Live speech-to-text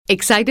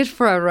Excited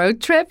for a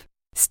road trip?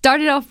 Start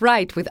it off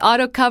right with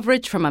auto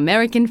coverage from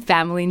American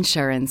Family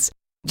Insurance.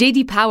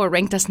 J.D. Power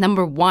ranked us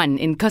number 1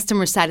 in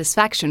customer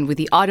satisfaction with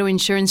the auto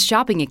insurance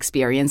shopping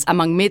experience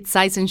among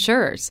mid-size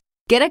insurers.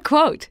 Get a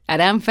quote at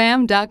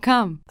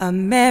amfam.com.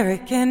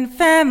 American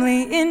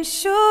Family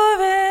Insurance.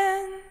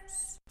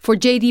 For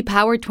J.D.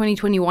 Power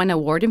 2021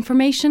 award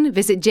information,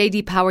 visit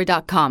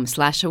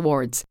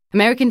jdpower.com/awards.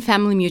 American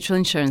Family Mutual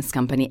Insurance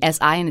Company, SI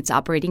and its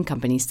operating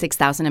companies,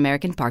 6000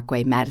 American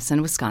Parkway,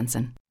 Madison,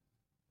 Wisconsin.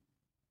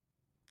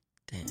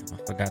 Damn, I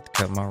forgot to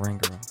cut my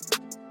ringer off.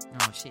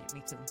 Oh, shit,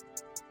 me too.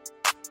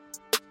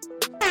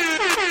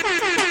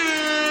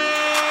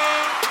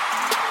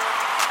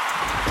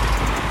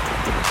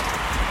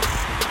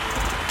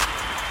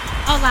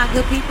 Hola,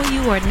 good people.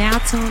 You are now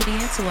tuned in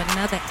to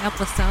another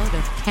episode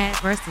of Cat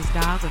vs.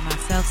 Dog with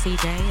myself,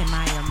 CJ, and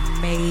my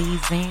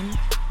amazing,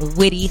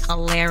 witty,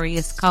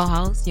 hilarious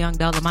co-host, Young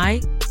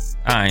Dolomite.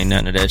 I ain't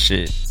none of that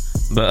shit.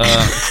 But,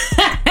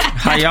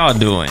 how y'all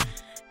doing?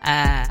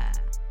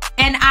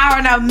 And our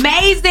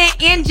amazing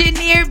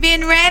engineer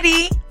been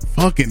ready.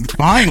 Fucking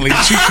finally.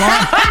 She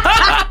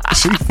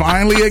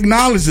finally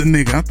acknowledged the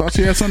nigga. I thought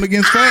she had something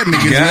against fat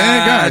niggas,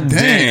 man. God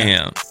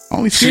damn.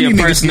 Only she a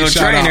personal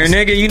trainer,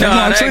 nigga. You know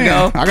how that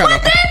go. I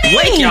gotta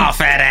wake y'all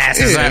fat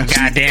asses up,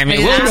 goddamn it.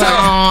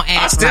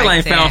 I still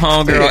ain't found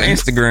homegirl on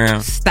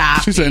Instagram.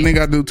 Stop. She said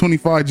nigga I do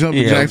 25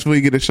 jumping jacks before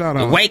you get a shot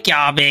out. Wake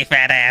y'all big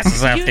fat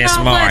asses up this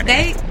morning. What?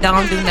 They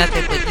don't do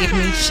nothing but give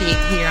me shit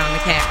here on the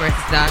Cat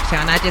vs. Dog show,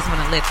 and I just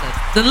want to let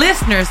the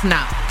listeners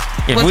know.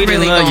 If we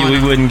didn't love you, we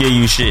wouldn't give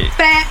you shit.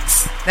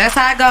 Facts. That's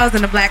how it goes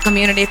in the black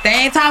community. If they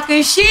ain't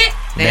talking shit,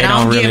 they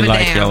don't really give a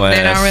like damn. your ass.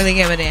 They don't really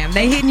give a damn.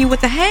 They hitting you with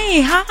the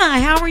hey,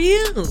 hi, how are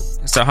you?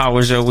 So how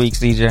was your week,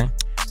 CJ?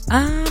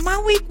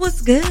 My week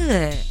was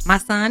good. My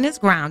son is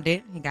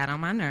grounded. He got on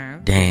my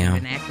nerves. Damn.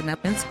 He's been acting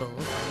up in school,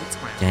 so it's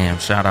grounded. Damn,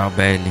 shout out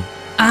Bailey.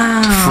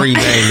 Free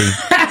Bailey.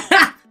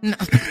 No.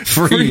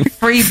 Free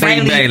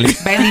Bailey.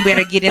 Bailey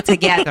better get it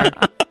together.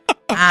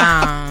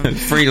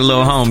 Free the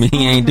little homie.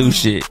 He ain't do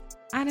shit.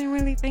 I didn't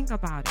really think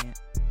about it.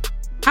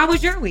 How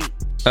was your week?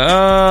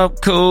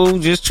 Cool.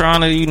 Just trying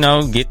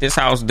to, get this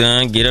house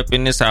done. Get up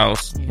in this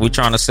house. Yeah. We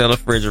trying to sell a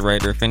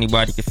refrigerator. If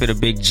anybody can fit a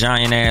big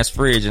giant ass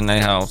fridge in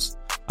their house,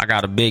 I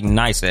got a big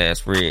nice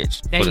ass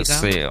fridge for the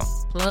sale.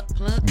 Plug.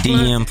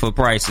 DM for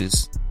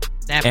prices.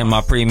 And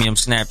my premium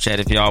Snapchat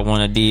if y'all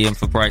want to DM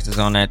for prices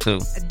on that too.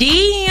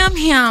 DM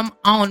him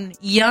on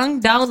Young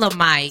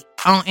Dolomite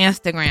on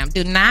Instagram.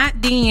 Do not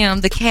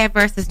DM the Cat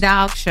vs.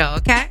 Dog show,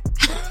 okay?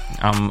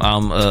 I'm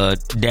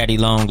Daddy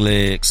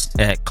Longlegs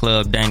at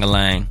Club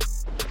Dangalang.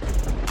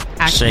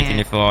 Shaking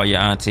it for all your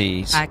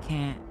aunties. I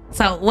can't.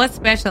 So what's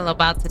special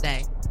about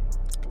today?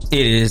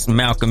 It is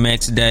Malcolm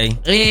X Day.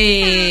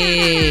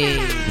 Hey.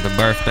 The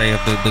birthday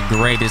of the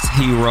greatest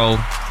hero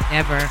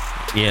ever.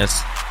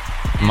 Yes.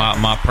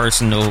 My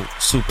personal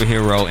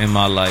superhero in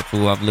my life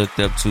who I've looked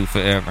up to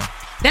forever.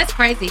 That's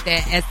crazy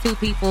that as two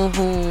people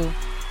who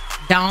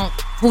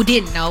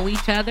didn't know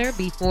each other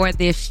before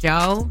this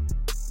show,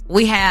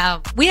 we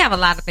have a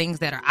lot of things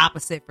that are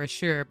opposite for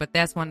sure, but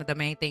that's one of the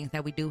main things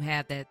that we do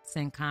have that's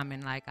in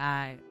common. Like,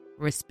 I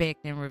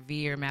respect and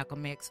revere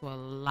Malcolm X for a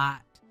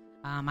lot.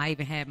 I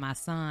even had my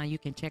son, you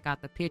can check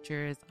out the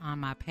pictures on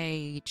my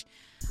page,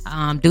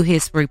 do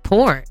his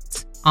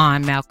reports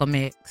on Malcolm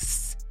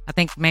X. I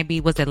think maybe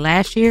was it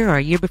last year or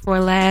a year before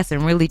last,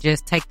 and really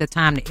just take the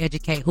time to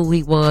educate who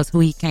he was, who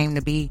he came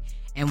to be,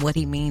 and what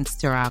he means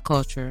to our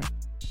culture.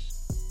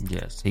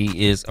 Yes,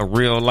 he is a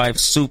real life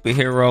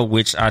superhero,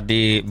 which I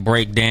did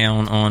break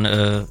down on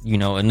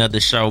another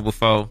show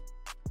before.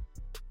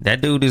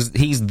 That dude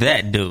he's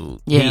that dude.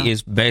 Yeah. He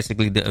is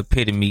basically the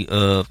epitome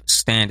of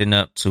standing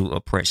up to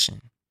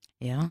oppression.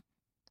 Yeah.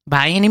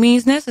 By any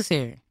means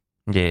necessary.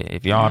 Yeah,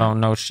 if y'all don't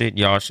know shit,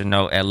 y'all should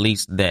know at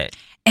least that.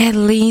 At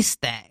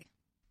least that.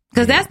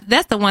 Because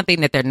that's the one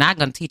thing that they're not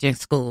going to teach in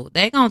school.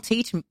 They're going to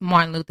teach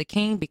Martin Luther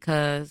King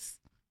because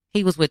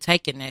he was with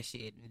taking that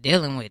shit and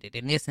dealing with it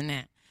and this and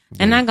that.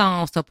 They're not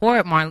going to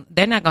support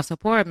They're not going to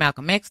support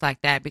Malcolm X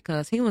like that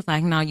because he was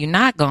like, no, you're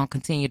not going to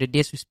continue to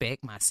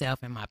disrespect myself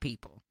and my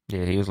people.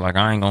 Yeah, he was like,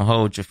 I ain't going to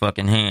hold your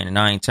fucking hand and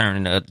I ain't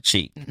turning the other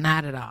cheek.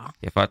 Not at all.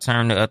 If I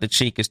turn the other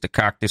cheek, it's to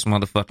cock this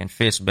motherfucking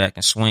fist back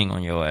and swing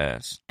on your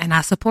ass. And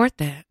I support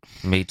that.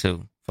 Me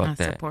too. Fuck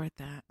that. I support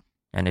that.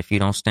 And if you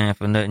don't stand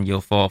for nothing,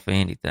 you'll fall for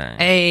anything.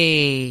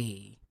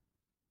 Hey.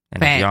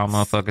 And if y'all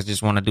motherfuckers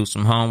just want to do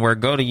some homework,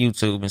 go to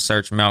YouTube and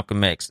search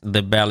Malcolm X,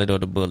 The Ballad or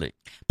the Bullet.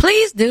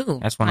 Please do.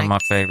 That's one of my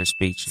favorite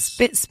speeches.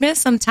 Spend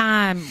some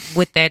time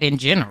with that in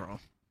general.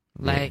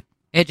 Like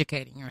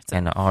educating yourself.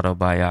 And the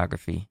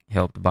autobiography,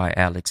 helped by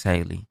Alex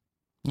Haley.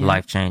 Yeah.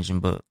 Life-changing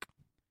book.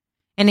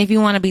 And if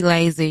you want to be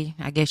lazy,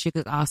 I guess you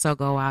could also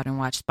go out and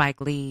watch Spike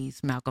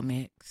Lee's Malcolm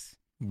X.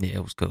 Yeah,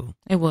 it was cool.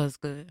 It was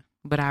good.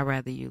 But I'd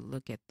rather you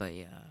look at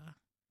the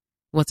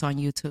what's on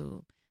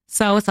YouTube.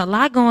 So it's a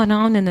lot going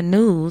on in the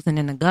news and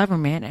in the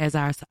government as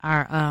our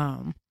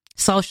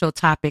social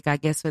topic, I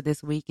guess, for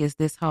this week is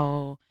this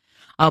whole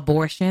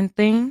abortion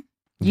thing.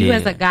 You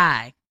as a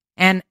guy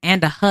and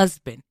a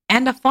husband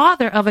and the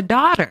father of a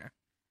daughter.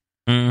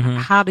 Mm-hmm.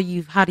 How do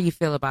you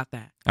feel about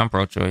that? I'm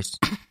pro-choice.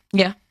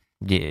 Yeah.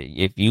 Yeah,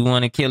 if you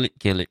want to kill it,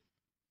 kill it.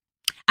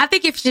 I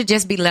think it should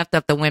just be left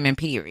up to women,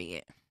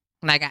 period.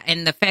 Like,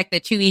 and the fact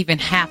that you even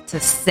have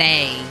to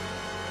say,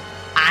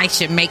 I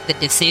should make the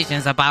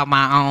decisions about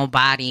my own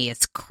body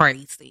is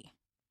crazy.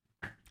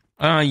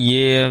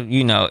 Yeah,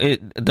 you know,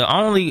 the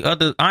only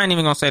other, I ain't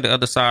even gonna say the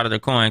other side of the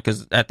coin,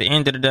 because at the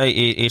end of the day,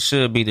 it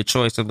should be the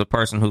choice of the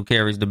person who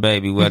carries the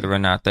baby, whether or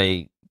not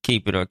they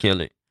keep it or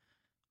kill it.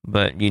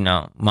 But, you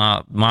know,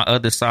 my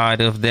other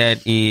side of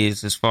that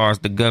is as far as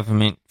the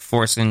government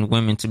forcing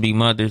women to be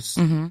mothers,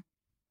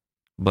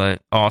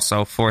 but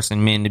also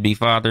forcing men to be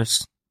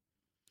fathers.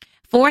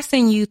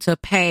 Forcing you to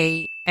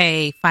pay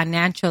a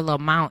financial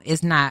amount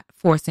is not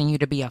forcing you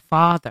to be a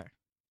father.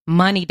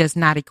 Money does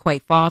not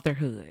equate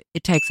fatherhood.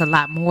 It takes a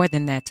lot more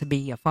than that to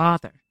be a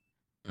father.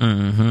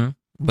 Mm-hmm.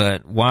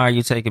 But why are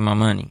you taking my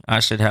money? I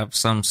should have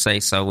some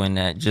say-so in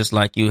that, just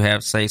like you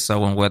have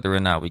say-so in whether or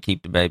not we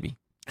keep the baby.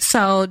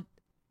 So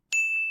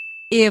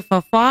if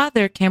a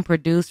father can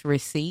produce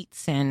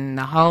receipts and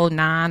the whole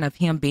nine of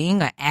him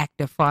being an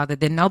active father,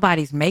 then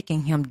nobody's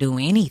making him do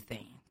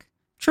anything.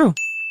 True.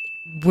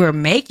 We're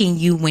making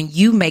you when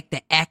you make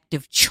the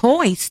active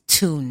choice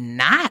to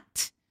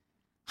not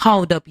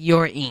hold up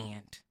your end.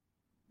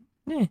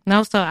 Yeah.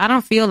 No, so I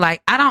don't feel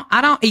like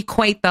I don't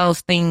equate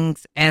those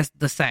things as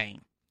the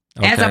same.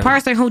 Okay. As a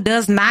person who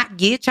does not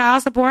get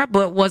child support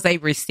but was a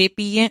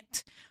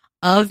recipient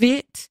of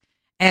it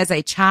as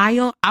a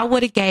child, I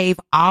would have gave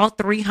all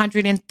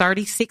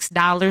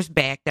 $336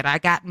 back that I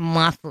got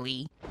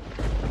monthly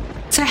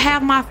to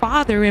have my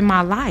father in my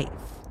life.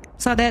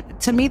 So that,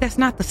 to me, that's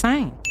not the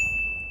same.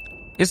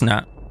 It's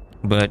not.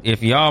 But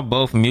if y'all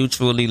both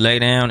mutually lay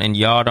down and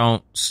y'all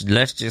don't,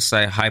 let's just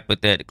say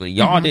hypothetically,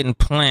 y'all didn't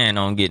plan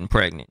on getting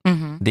pregnant,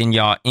 then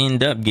y'all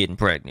end up getting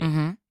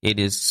pregnant. It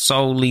is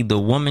solely the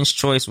woman's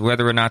choice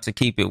whether or not to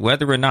keep it.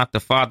 Whether or not the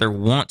father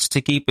wants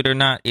to keep it or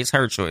not, it's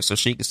her choice. So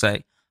she can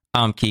say,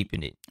 I'm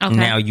keeping it. Okay.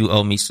 Now you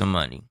owe me some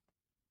money.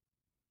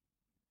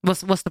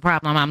 What's the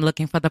problem? I'm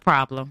looking for the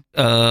problem.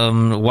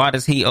 Why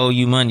does he owe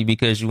you money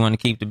because you want to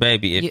keep the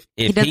baby?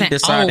 If he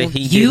decided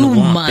he didn't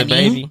want the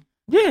baby.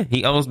 Yeah,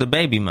 he owes the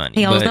baby money.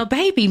 He owes the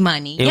baby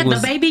money. Yeah, the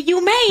baby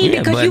you made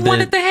because you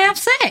wanted to have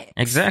sex.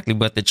 Exactly,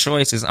 but the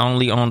choice is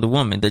only on the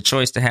woman. The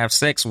choice to have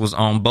sex was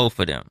on both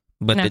of them.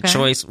 But the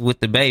choice with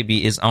the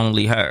baby is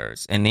only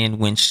hers. And then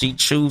when she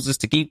chooses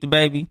to keep the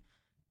baby,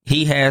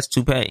 he has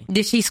to pay.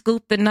 Did she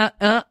scoop the nut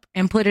up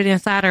and put it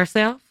inside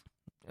herself?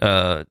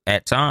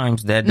 At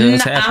times, that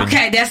does happen.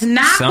 Okay, that's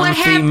not what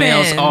happens. Some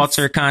females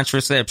alter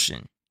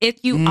contraception.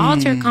 If you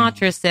alter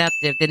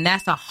contraceptive, then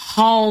that's a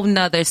whole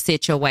nother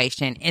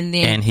situation. And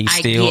he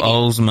still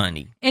owes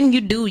money. And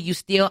you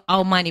still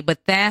owe money, but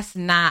that's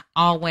not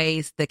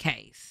always the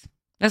case.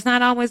 That's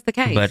not always the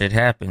case. But it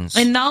happens.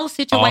 In those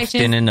situations.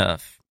 Often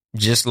enough.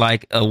 Just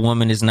like a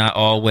woman is not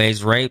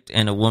always raped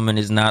and a woman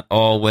is not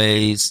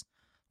always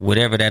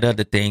whatever that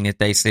other thing that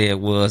they said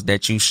was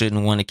that you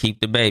shouldn't want to keep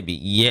the baby.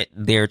 Yet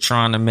they're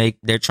trying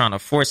to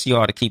force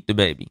y'all to keep the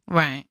baby.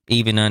 Right.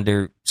 Even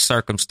under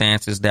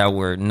circumstances that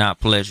were not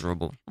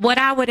pleasurable. What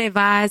I would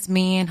advise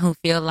men who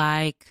feel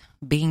like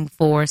being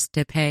forced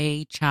to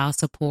pay child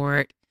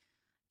support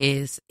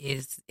is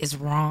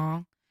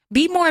wrong.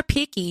 Be more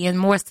picky and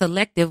more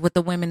selective with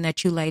the women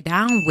that you lay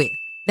down with.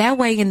 That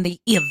way, in the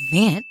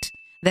event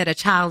that a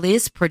child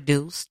is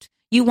produced,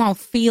 you won't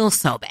feel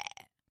so bad.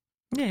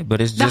 Yeah,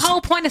 but it's just... The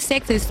whole point of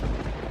sex is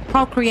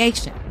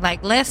procreation.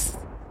 Like, yes,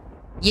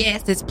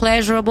 it's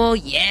pleasurable.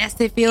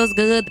 Yes, it feels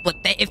good. But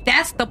if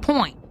that's the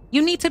point,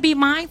 you need to be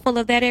mindful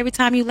of that every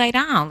time you lay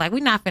down. Like,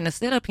 we're not finna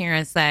sit up here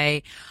and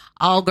say,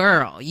 oh,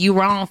 girl, you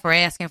wrong for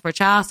asking for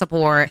child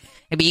support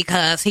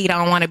because he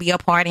don't want to be a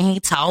part and he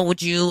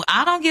told you.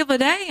 I don't give a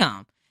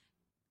damn.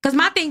 Because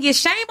my thing is,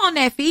 shame on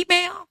that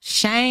female.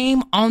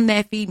 Shame on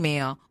that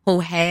female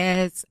who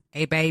has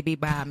a baby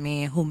by a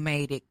man who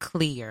made it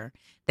clear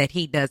that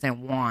he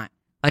doesn't want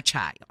a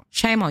child.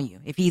 Shame on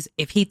you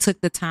if he took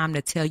the time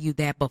to tell you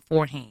that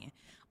beforehand.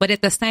 But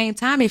at the same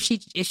time, if she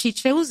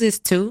chooses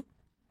to,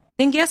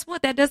 then guess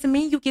what? That doesn't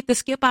mean you get to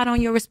skip out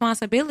on your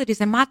responsibilities.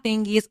 And my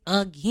thing is,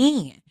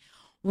 again,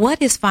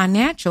 what is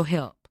financial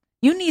help?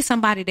 You need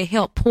somebody to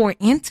help pour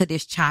into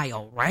this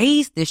child,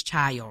 raise this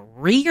child,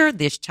 rear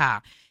this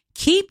child.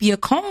 Keep your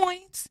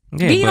coins.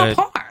 Be a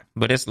part.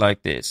 But it's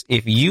like this.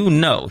 If you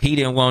know he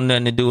didn't want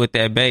nothing to do with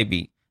that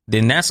baby,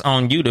 then that's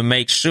on you to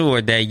make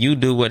sure that you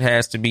do what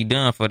has to be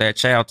done for that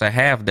child to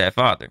have that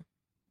father.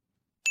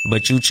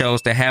 But you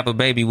chose to have a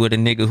baby with a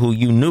nigga who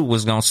you knew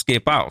was going to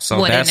skip out.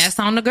 So then that's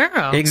on the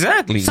girl.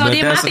 Exactly. So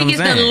then my thing is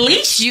the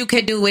least you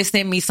could do is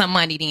send me some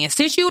money then.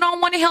 Since you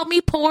don't want to help me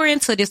pour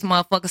into this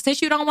motherfucker,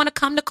 since you don't want to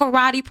come to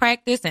karate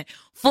practice and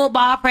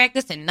football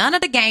practice and none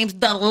of the games,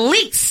 the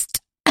least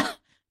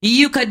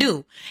you could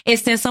do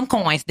is send some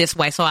coins this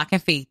way so I can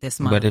feed this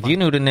motherfucker. But if you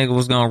knew the nigga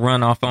was gonna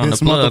run off on the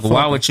plug,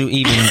 why would you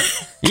even?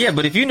 Yeah,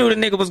 but if you knew the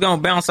nigga was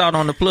gonna bounce out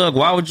on the plug,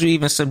 why would you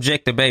even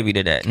subject the baby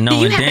to that,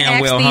 knowing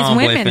damn well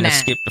homeboy finna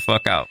skip the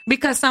fuck out?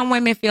 Because some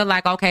women feel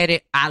like, okay,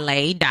 that I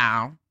laid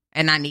down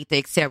and I need to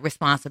accept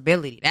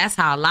responsibility. That's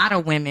how a lot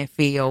of women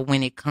feel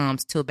when it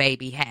comes to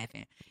baby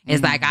having.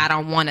 It's like, I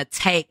don't want to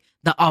take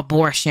the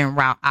abortion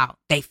route out.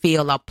 They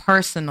feel a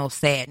personal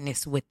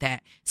sadness with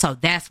that, so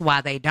that's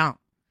why they don't.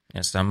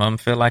 And some of them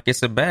feel like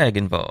it's a bag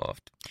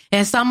involved.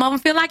 And some of them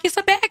feel like it's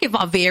a bag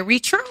involved. Very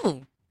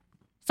true.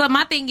 So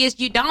my thing is,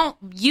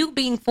 you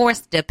being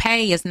forced to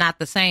pay is not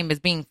the same as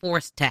being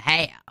forced to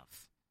have.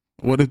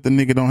 What if the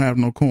nigga don't have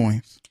no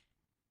coins?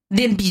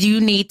 Then you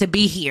need to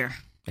be here.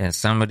 And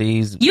some of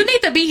these... You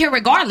need to be here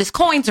regardless.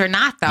 Coins or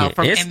not, though,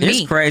 yeah,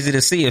 it's crazy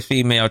to see a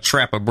female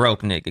trap a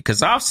broke nigga.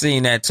 Because I've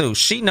seen that, too.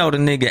 She know the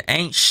nigga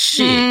ain't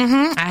shit.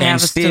 And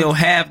still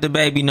have the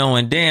baby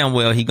knowing damn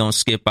well he gonna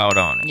skip out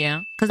on it.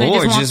 Yeah.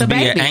 Or just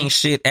be an ain't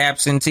shit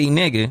absentee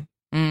nigga.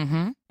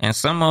 And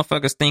some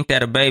motherfuckers think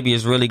that a baby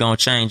is really gonna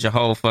change your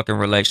whole fucking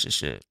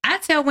relationship. I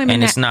tell women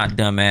and it's not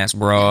dumbass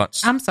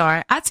broads. I'm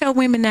sorry. I tell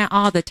women that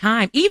all the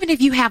time. Even if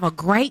you have a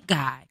great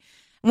guy,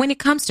 when it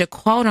comes to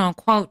quote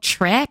unquote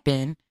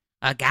trapping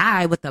a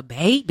guy with a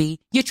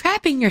baby, you're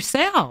trapping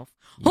yourself.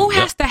 Who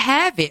has to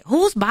have it?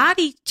 Whose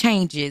body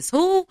changes?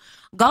 Who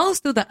goes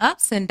through the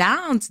ups and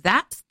downs?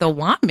 That's the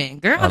woman,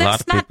 girl.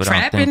 That's not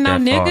trapping no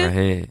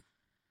nigga.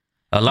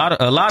 A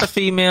lot of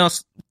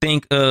females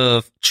think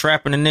of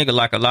trapping a nigga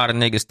like a lot of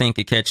niggas think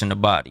of catching the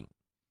body.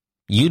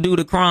 You do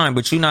the crime,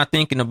 but you're not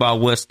thinking about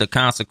what's the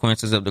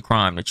consequences of the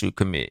crime that you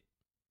commit.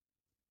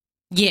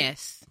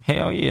 Yes.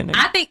 Hell yeah, nigga.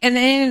 I think, and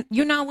then,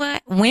 you know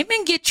what?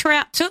 Women get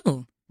trapped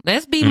too.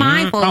 Let's be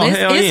mindful. Oh, it's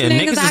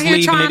niggas out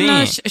here trying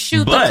to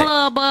shoot the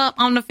club up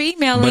on the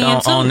female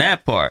end too. On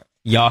that part,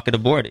 y'all could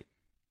abort it.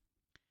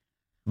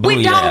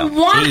 We don't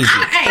want.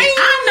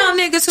 I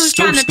know niggas who's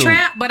trying to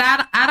trap, but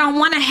I don't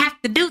want to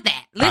have to do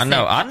that. Listen.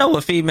 I know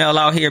a female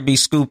out here be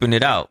scooping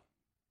it out.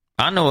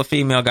 I know a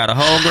female got a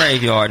whole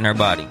graveyard in her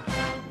body.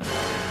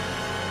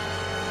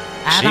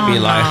 She be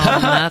like,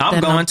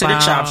 I'm going to the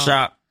chop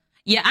shop.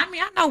 Yeah, I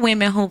mean, I know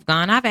women who've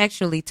gone. I've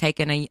actually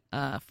taken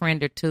a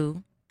friend or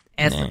two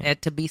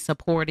to be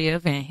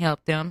supportive and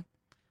help them.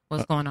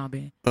 What's going on,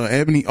 Ben?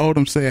 Ebony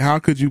Odom said, how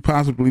could you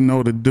possibly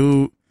know the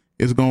dude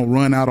is going to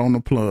run out on the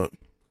plug?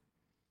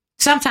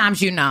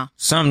 Sometimes you know.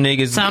 Some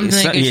niggas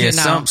you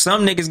know.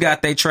 Some niggas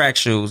got their track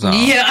shoes on.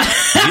 Yeah.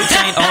 You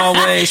can't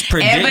always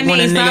predict when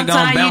a nigga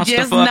gonna bounce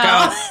the fuck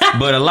out.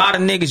 But a lot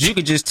of niggas, you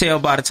could just tell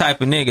by the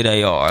type of nigga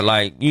they are.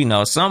 Like, you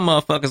know, some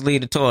motherfuckers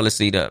leave the toilet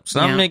seat up.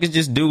 Some niggas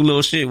just do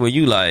little shit where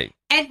you like.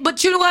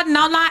 But you know what?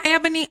 No lie,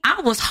 Ebony, I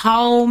was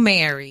whole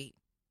married.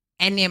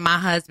 And then my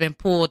husband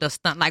pulled a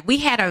stunt. Like, we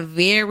had a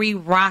very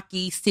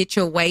rocky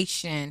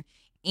situation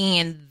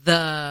in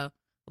the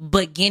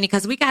beginning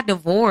because we got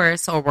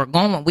divorced, or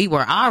we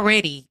were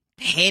already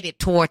headed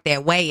toward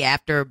that way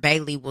after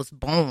Bailey was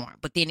born.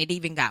 But then it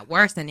even got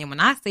worse. And then when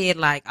I said,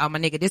 like, oh, my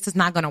nigga, this is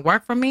not going to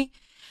work for me,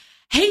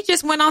 he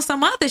just went on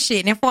some other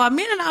shit. And for a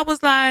minute, I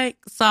was like,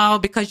 so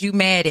because you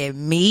mad at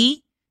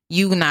me,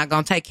 you not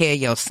going to take care of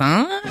your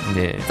son?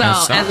 Yeah.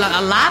 So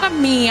a lot of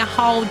men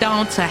hold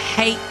on to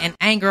hate and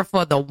anger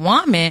for the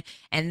woman,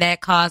 and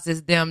that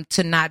causes them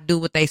to not do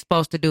what they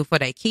supposed to do for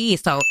their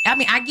kids. So, I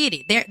mean, I get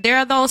it. There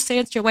are those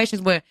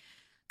situations where,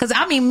 because,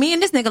 I mean, me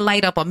and this nigga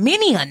laid up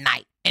many a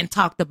night and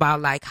talked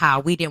about, like, how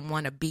we didn't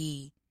want to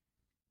be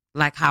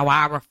like how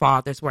our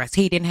fathers were.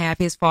 He didn't have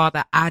his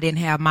father. I didn't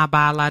have my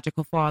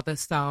biological father.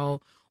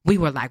 So we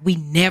were like, we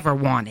never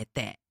wanted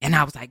that. And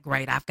I was like,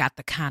 great, I've got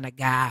the kind of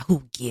guy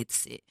who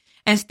gets it.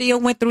 And still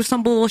went through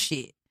some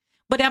bullshit.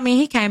 But I mean,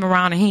 he came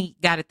around and he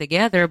got it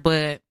together.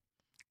 But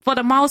for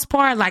the most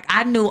part, like,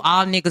 I knew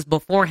all niggas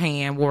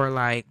beforehand were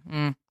like,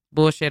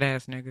 bullshit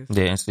ass niggas.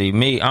 Yeah, see,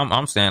 me,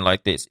 I'm saying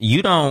like this.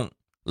 You don't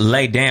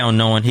lay down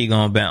knowing he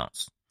gonna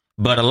bounce.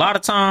 But a lot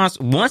of times,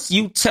 once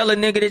you tell a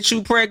nigga that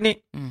you pregnant,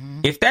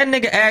 if that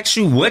nigga asks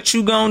you what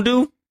you gonna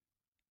do,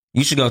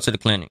 you should go to the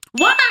clinic.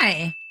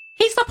 Why?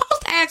 He's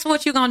supposed to ask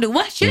what you gonna do.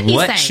 What should he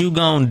say? What you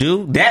gonna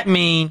do? That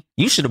mean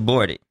you should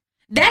abort it.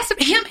 That's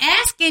him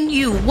asking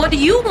you, what do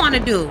you want to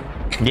do?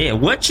 Yeah,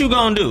 what you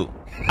gonna do?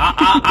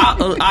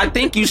 I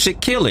think you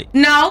should kill it.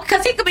 No,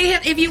 because he could be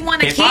if you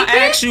want to keep it. If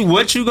I ask you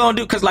what you gonna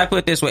do, because like put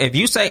it this way, if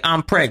you say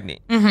I'm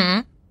pregnant,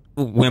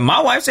 when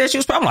my wife said she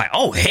was pregnant, I'm like,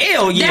 oh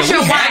hell yeah, that's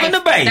we having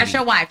a baby. That's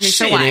your wife. It's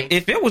Shit, your wife.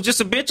 If it was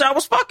just a bitch I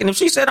was fucking, if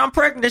she said I'm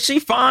pregnant and she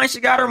fine, she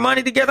got her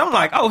money together, I'm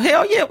like, oh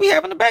hell yeah, we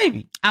having a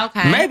baby.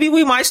 Okay. Maybe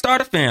we might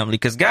start a family,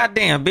 because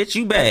goddamn bitch,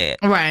 you bad.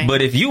 Right.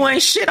 But if you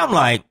ain't shit, I'm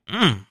like,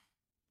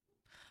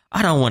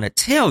 I don't want to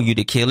tell you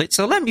to kill it,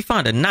 so let me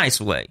find a nice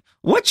way.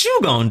 What you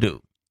gonna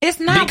do? It's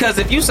not. Because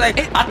if you say,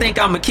 I think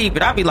I'm gonna keep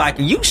it, I'll be like,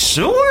 are you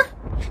sure?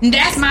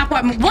 That's my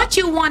point. What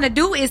you want to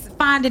do is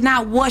finding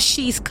out what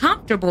she's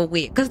comfortable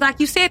with. Because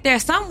like you said, there are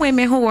some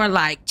women who are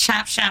like,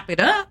 chop it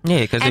up. Yeah,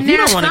 because if you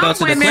don't want to go to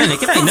the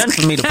clinic, it ain't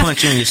nothing for me to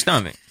punch you in your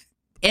stomach.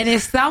 And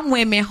it's some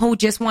women who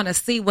just want to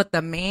see what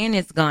the man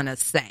is gonna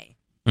say.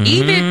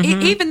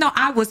 Even though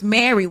I was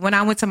married when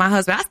I went to my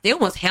husband, I still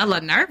was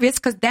hella nervous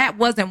because that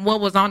wasn't what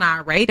was on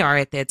our radar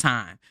at that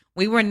time.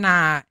 We were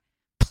not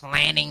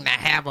planning to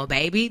have a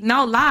baby.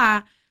 No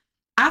lie.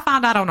 I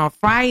found out on a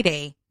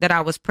Friday that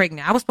I was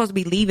pregnant. I was supposed to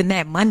be leaving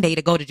that Monday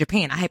to go to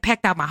Japan. I had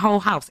packed out my whole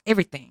house,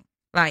 everything.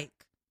 Like,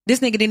 this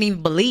nigga didn't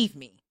even believe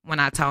me when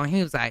I told him.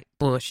 He was like,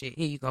 bullshit,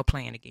 here you go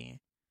playing again.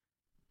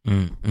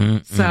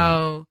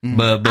 So,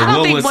 but I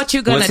don't think what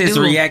you gonna what's his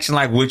do. reaction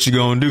like? What you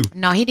gonna do?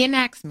 No, he didn't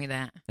ask me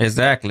that.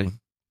 Exactly.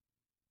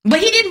 But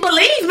he didn't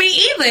believe me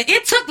either.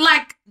 It took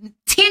like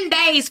 10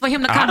 days for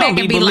him to come back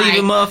and be like,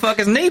 believing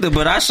motherfuckers neither,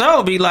 but I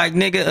sure be like,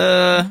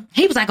 nigga,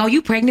 He was like, oh,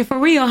 you pregnant for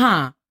real,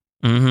 huh?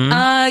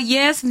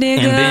 Yes, nigga.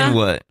 And then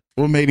what?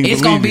 What made him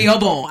It's believe gonna be it? a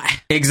boy.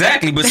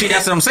 Exactly, but see,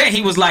 that's what I'm saying.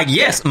 He was like,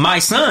 yes, my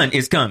son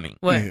is coming.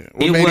 What? Yeah.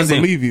 What made him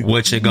believe you?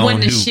 What you gonna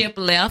When do? the ship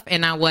left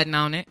and I wasn't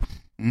on it.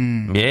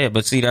 Yeah,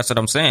 but see, that's what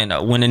I'm saying,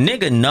 though. When a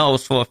nigga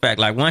knows for a fact,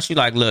 like, once you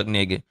like, look,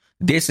 nigga,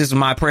 this is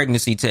my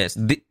pregnancy test.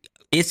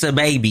 It's a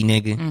baby,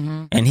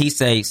 nigga. And he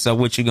say, so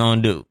what you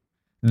gonna do?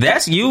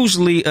 That's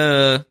usually,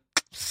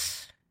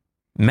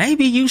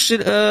 maybe you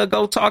should,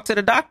 go talk to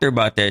the doctor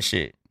about that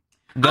shit.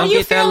 Go you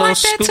get that feel little like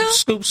that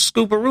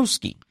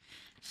scooperooski.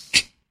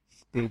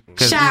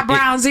 Shy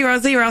Brown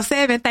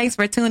 007, thanks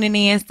for tuning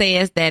in,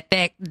 says that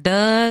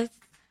does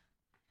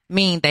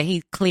mean that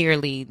he's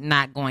clearly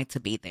not going to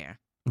be there.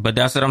 But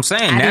that's what I'm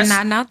saying. I did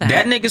not know that.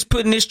 That nigga's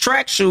putting his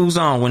track shoes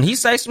on. When he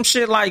say some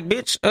shit like,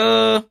 bitch,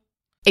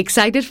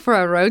 Excited for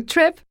a road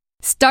trip?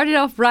 Start it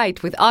off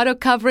right with auto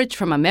coverage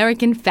from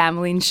American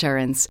Family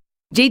Insurance.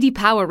 JD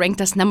Power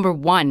ranked us number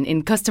 1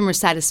 in customer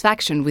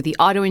satisfaction with the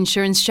auto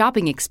insurance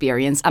shopping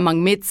experience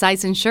among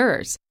mid-size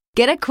insurers.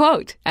 Get a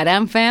quote at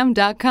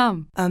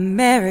amfam.com.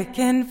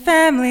 American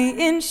Family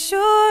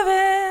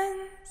Insurance.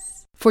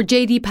 For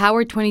JD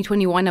Power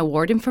 2021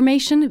 award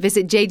information,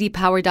 visit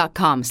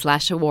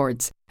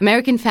jdpower.com/awards.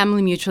 American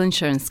Family Mutual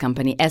Insurance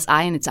Company, SI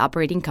and its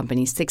operating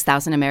companies,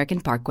 6000 American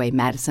Parkway,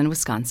 Madison,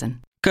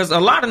 Wisconsin. because a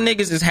lot of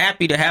niggas is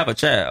happy to have a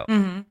child.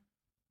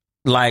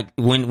 Like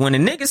when a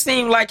nigga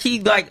seem like he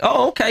like,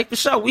 oh, okay, for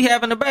sure, we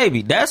having a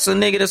baby. That's a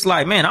nigga that's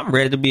like, man, I'm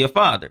ready to be a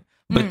father.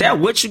 But that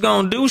what you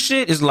gonna do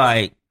shit is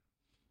like,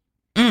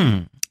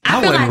 I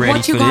feel like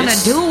what you're gonna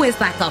do is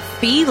like a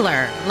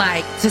feeler,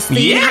 like to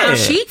see how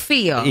she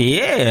feel.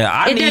 Yeah,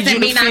 I need you to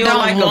mean feel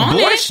like want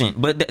abortion.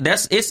 it. But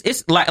that's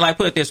it's like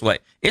put it this way.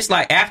 It's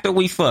like after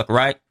we fuck,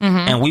 right?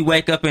 And we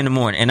wake up in the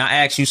morning and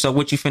I ask you, so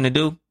what you finna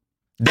do?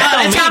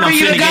 That don't mean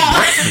I'm finna get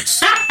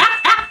breakfast.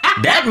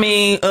 That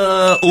mean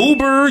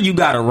Uber, you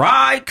got a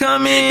ride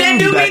coming. That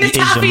do mean it's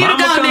time for you to go,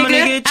 coming nigga.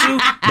 to get you.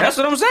 That's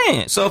what I'm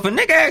saying. So if a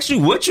nigga asks you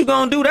what you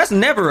gonna do, that's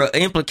never an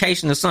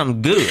implication of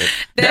something good.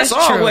 That's true.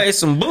 always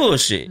some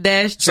bullshit.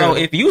 That's true. So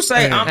if you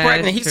say I'm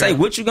pregnant, he say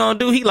what you gonna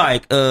do? He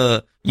like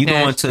you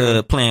going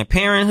to Planned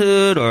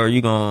Parenthood or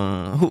you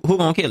gonna who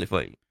gonna kill it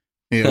for you?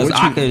 Because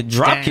I could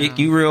drop kick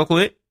you real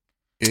quick.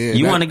 Yeah,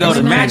 you want to go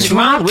to Magic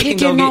Mountain? We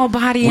can go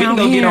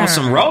get on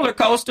some roller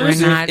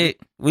coasters.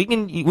 We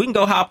can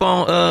go hop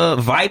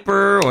on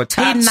Viper or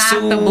Tatsu. He's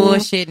not the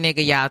bullshit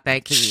nigga y'all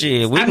think he is.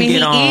 Shit, we can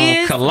get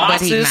on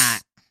Colossus. But he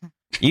not.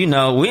 You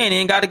know, we ain't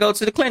even got to go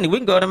to the clinic. We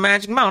can go to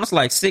Magic Mountain. It's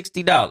like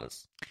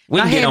 $60. We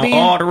can get on Ben.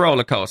 all the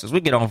roller coasters.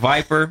 We get on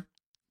Viper,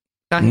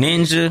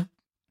 Ninja.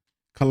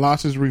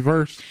 Colossus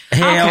reverse.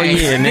 Hell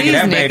yeah, nigga,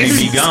 that baby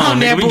be gone.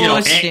 Nigga, we get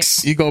on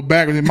X. You go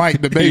back with the mic,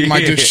 the baby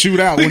might just shoot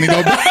out when he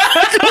go back.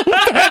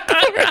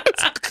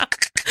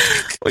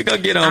 We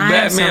gonna get on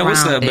Batman.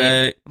 What's up,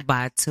 babe?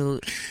 By two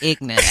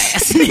ignorant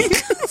ass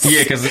niggas.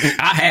 Yeah, because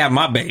I have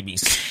my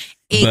babies.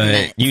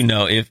 But you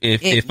know, if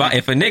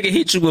a nigga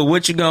hit you with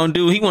what you gonna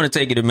do, he want to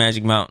take you to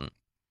Magic Mountain.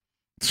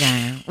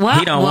 Yeah. Well,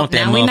 he don't want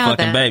that now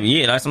motherfucking baby.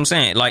 Yeah, that's what I'm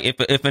saying. Like if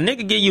a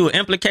nigga give you an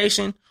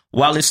implication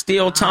while it's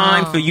still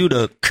time for you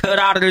to cut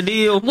out of the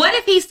deal. What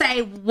if he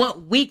say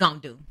what we gonna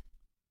do?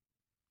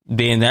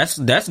 Then that's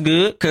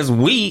good because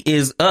we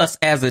is us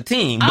as a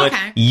team. But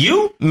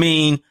you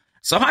mean,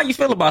 so how you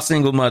feel about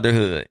single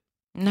motherhood?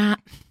 Not.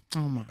 Oh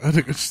my. I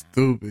think it's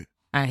stupid.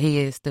 He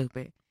is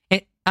stupid.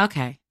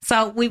 Okay,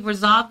 so we've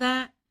resolved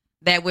that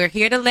we're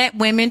here to let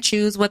women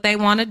choose what they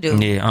want to do.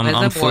 Yeah,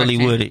 I'm fully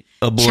with it.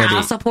 Abort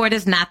Child it. support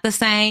is not the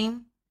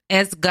same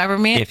as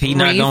government. If he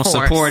not gonna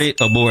support it,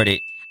 abort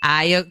it.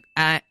 I'm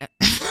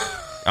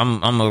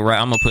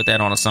gonna put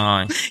that on a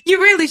sign. You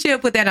really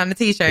should put that on the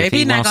t-shirt. If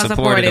he not gonna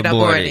support it,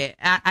 abort it.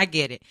 I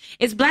get it.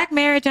 Is black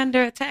marriage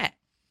under attack?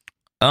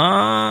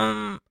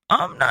 I'm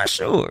not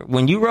sure.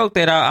 When you wrote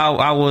that,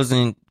 I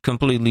wasn't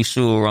completely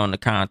sure on the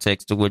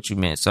context of what you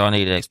meant, so I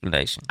need an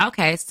explanation.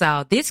 Okay,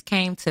 so this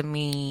came to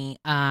me,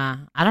 I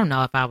don't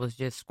know if I was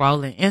just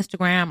scrolling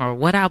Instagram or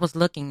what I was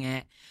looking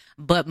at,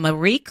 but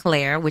Marie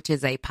Claire, which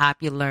is a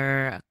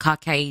popular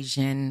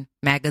Caucasian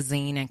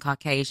magazine and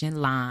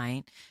Caucasian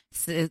line,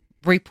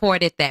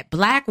 reported that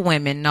black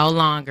women no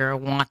longer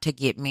want to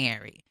get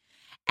married.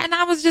 And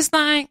I was just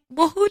like,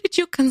 well, who did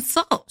you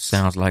consult?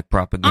 Sounds like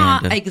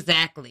propaganda.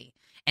 Exactly.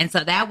 And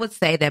so that would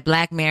say that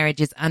black marriage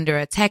is under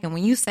attack. And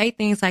when you say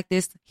things like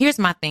this, here's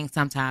my thing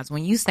sometimes.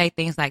 When you say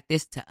things like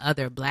this to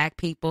other black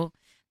people,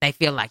 they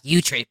feel like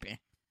you tripping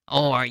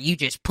or you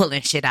just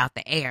pulling shit out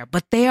the air.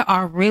 But there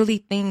are really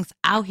things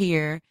out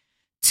here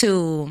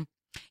to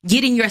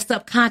get in your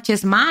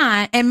subconscious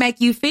mind and make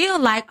you feel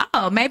like,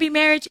 oh, maybe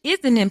marriage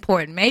isn't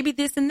important. Maybe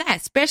this and that,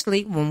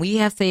 especially when we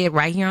have said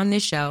right here on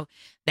this show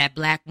that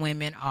Black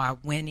women are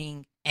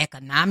winning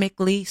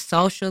economically,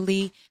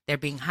 socially. They're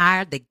being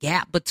hired. The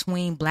gap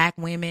between Black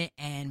women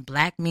and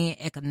Black men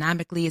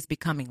economically is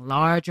becoming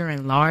larger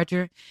and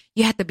larger.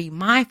 You have to be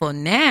mindful.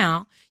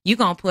 Now you're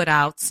going to put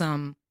out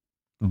some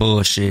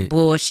bullshit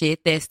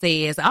that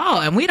says,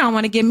 oh, and we don't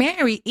want to get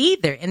married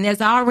either. And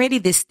there's already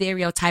this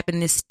stereotype and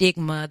this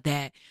stigma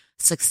that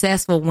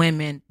successful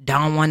women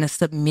don't want to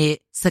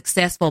submit.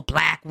 Successful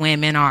Black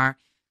women are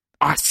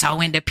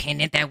so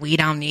independent that we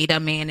don't need a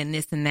man and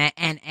this and that.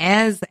 And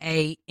as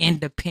a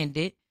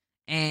independent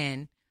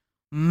and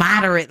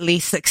moderately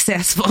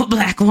successful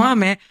Black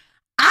woman,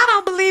 I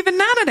don't believe in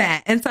none of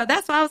that. And so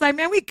that's why I was like,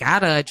 man, we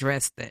gotta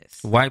address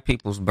this. White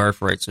people's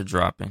birth rates are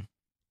dropping.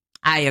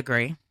 I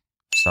agree.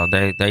 So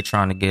they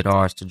trying to get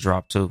ours to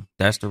drop too.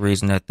 That's the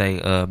reason that they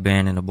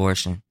banning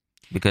abortion,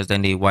 because they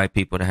need white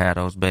people to have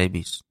those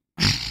babies.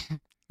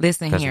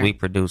 Listen here. Because we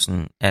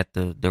producing at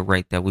the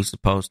rate that we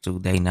supposed to,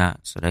 they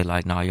not. So they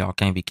like, no, y'all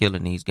can't be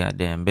killing these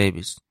goddamn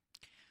babies.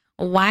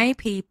 White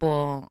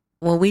people,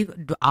 what we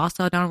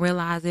also don't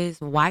realize is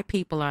white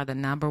people are the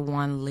number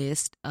one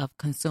list of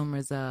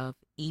consumers of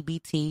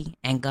EBT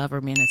and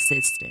government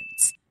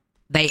assistance.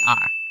 They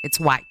are. It's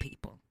white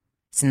people.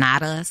 It's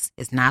not us.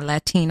 It's not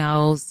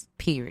Latinos,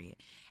 period.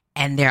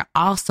 And they're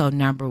also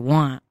number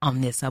one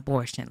on this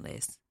abortion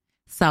list.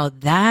 So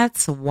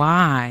that's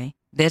why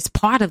that's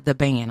part of the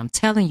ban. I'm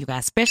telling you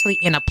guys, especially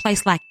in a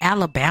place like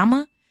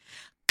Alabama,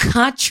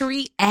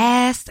 country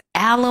ass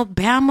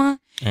Alabama.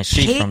 And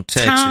she from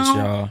Texas,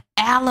 y'all.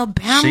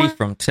 Alabama. She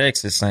from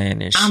Texas saying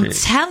this shit. I'm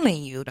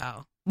telling you,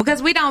 though.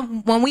 Because we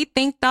don't, when we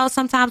think, though,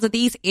 sometimes of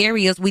these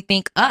areas, we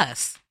think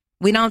us.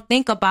 We don't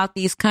think about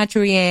these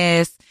country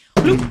ass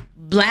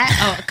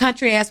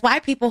country ass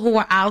white people who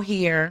are out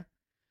here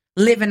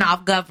living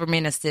off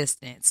government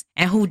assistance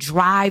and who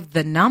drive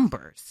the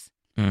numbers.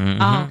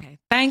 Mm-hmm. Oh, okay.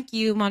 Thank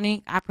you,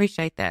 Monique. I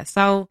appreciate that.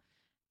 So,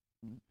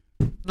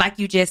 like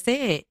you just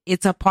said,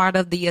 it's a part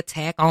of the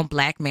attack on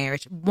Black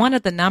marriage. One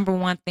of the number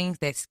one things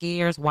that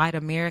scares white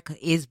America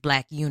is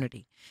Black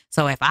unity.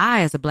 So if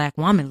I, as a Black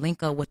woman,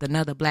 link up with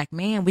another Black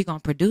man, we're going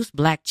to produce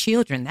Black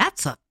children.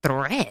 That's a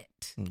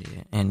threat.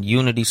 Yeah. And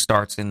unity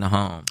starts in the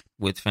home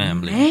with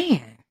family.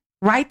 Man,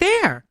 right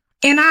there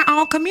in our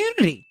own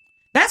community.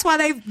 That's why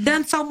they've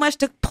done so much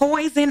to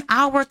poison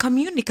our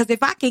community. Because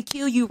if I can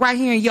kill you right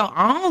here in your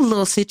own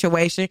little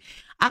situation,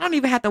 I don't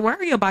even have to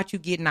worry about you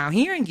getting out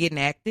here and getting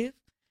active.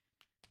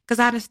 Because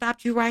I done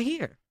stopped you right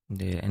here.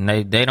 Yeah, and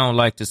they don't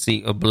like to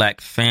see a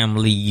Black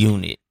family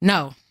unit.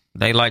 No.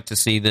 They like to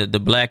see the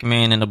Black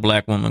man and the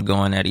Black woman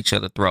going at each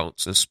other's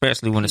throats,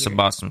 especially when it's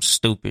about some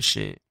stupid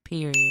shit.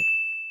 Period.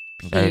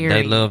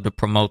 They love to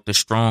promote the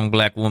strong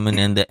Black woman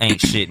and the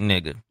ain't shit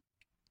nigga.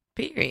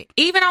 Period.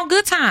 Even on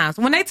Good Times,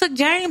 when they took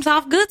James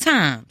off Good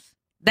Times,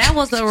 that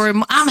was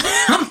I'm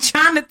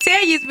trying to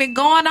tell you, it's been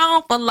going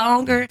on for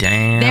longer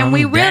than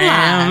we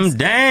realized.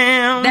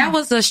 Damn. That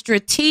was a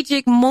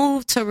strategic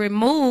move to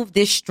remove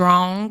this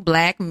strong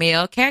Black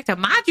male character.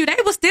 Mind you, they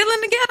were still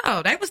in the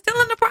ghetto. They were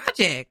still in the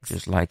projects.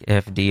 Just like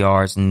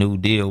FDR's New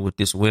Deal with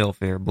this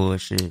welfare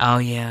bullshit. Oh,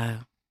 yeah.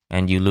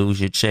 And you lose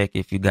your check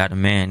if you got a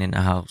man in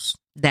the house.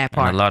 That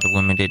part. And a lot of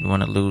women didn't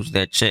want to lose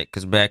that check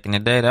because back in the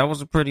day, that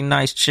was a pretty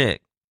nice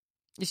check.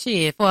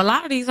 Shit, for a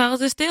lot of these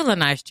hoes, it's still a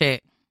nice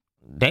check.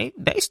 They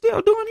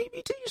still doing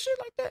EBT and shit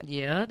like that?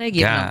 Yeah, they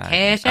giving them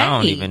cash. I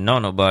don't even know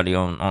nobody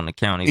on the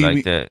county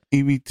like that.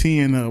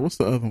 EBT and what's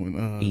the other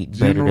one? Eat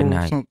General better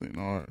tonight. Something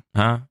or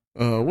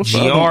GR? What's the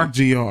other one?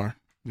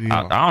 GR.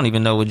 I don't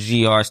even know what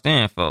GR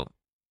stand for.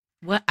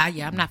 What?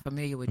 Yeah, I'm not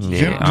familiar with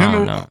GR. I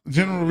don't know.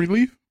 General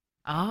Relief.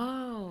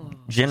 Oh,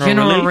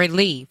 General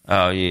Relief.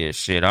 Oh yeah,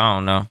 shit. I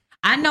don't know.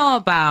 I know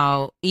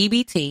about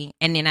EBT,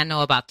 and then I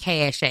know about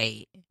Cash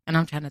Aid. And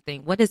I'm trying to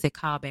think, what is it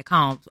called back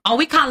home? Oh,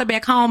 we call it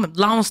back home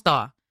Lone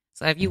Star.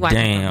 So if you watch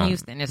it from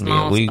Houston, it's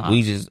Lone Star.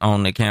 We just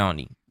own the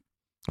county.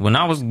 When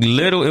I was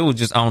little, it was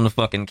just on the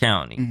fucking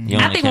county. Mm-hmm.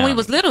 I think when we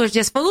was little, it was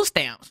just food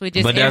stamps.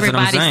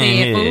 Everybody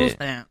said food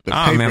stamps.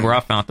 I remember I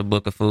found the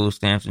book of food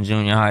stamps in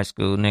junior high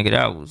school, nigga.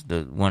 That was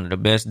one of the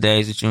best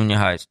days of junior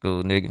high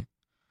school, nigga.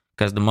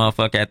 Because the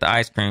motherfucker at the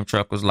ice cream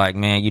truck was like,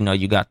 man, you know,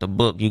 you got the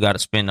book. You got to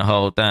spend the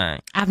whole thing.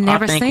 I've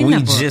never seen the book. I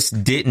think we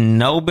just didn't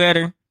know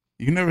better.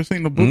 You never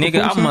seen the book?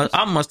 Nigga,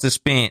 I must have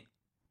spent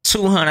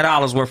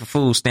 $200 worth of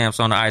food stamps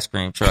on the ice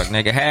cream truck,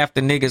 nigga. Half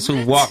the niggas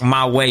who walked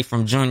my way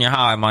from junior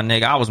high, my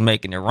nigga, I was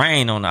making it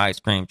rain on the ice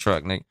cream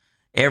truck, nigga.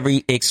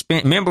 Every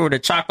expense. Remember the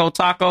Choco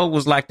Taco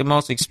was like the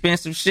most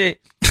expensive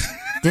shit?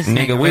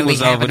 Nigga, we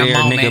was over there,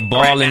 nigga,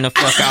 balling the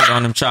fuck out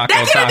on them Choco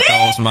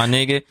Tacos, my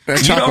nigga.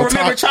 You don't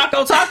remember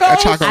Choco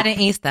Tacos? I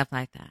didn't eat stuff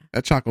like that.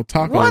 That Choco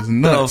Taco is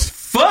nuts. What the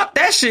fuck?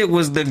 That shit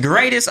was the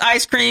greatest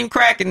ice cream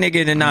cracking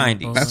nigga in the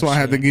 90s. That's why I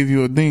had to give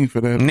you a ding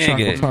for that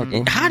nigga, Choco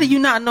Taco. How do you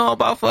not know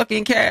about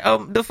fucking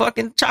the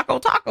fucking Choco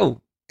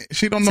Taco?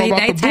 She don't know about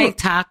the book. They take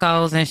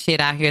tacos and shit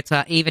out here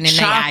to even in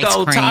their ice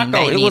cream.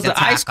 Taco. It was an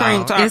ice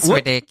cream taco. It's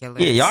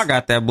ridiculous. Yeah, y'all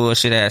got that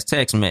bullshit ass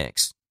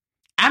Tex-Mex.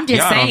 I'm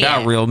just saying. Y'all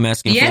don't got real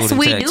Mexican food in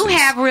Texas. Yes, we do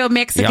have real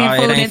Mexican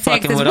food in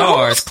Texas.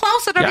 Who's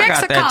closer to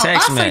Mexico?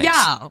 Us or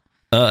y'all?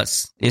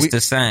 Us. It's the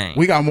same.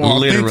 We got more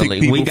literally.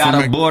 People we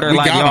got a border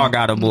like y'all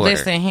got a border.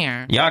 Listen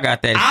here. Y'all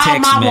got that all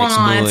Tex-Mex my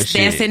ones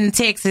bullshit. that's in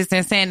Texas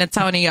and San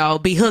Antonio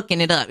be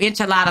hooking it up.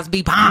 Enchiladas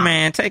be bomb.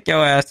 Man, take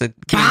your ass to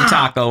King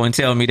Taco and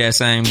tell me that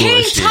same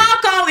bullshit. King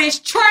Taco is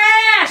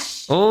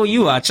trash. Oh,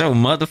 you out your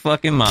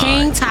motherfucking mind.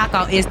 King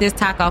Taco is this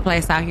taco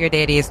place out here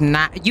that is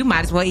not. You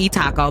might as well eat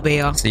Taco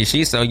Bell. See,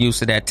 she's so used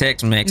to that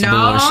Tex-Mex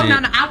bullshit.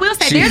 No. I will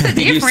say there's a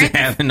difference. Used to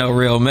having no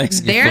real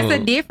Mexican There's food.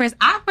 a difference.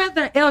 I'd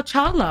rather El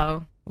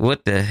Cholo.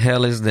 What the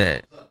hell is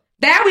that?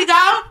 There we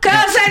go. Cuz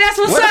say that's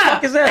what's what up. What the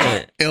fuck is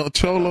that? El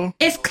Cholo.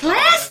 It's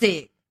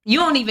classic. You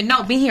don't even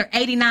know. Been here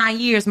 89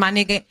 years, my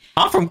nigga.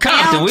 I'm from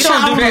Compton. We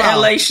don't do that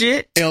LA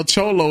shit. El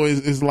Cholo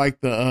is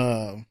like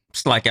the...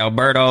 It's like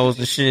Alberto's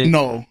and shit.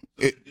 No.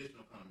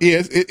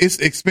 It's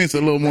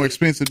expensive. A little more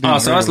expensive.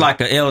 So it's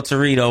like a El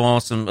Torito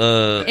on some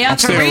El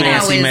Torito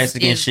fancy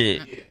Mexican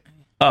shit.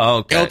 Oh,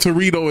 okay. El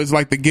Torito is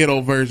like the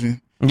ghetto version.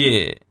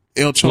 Yeah.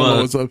 El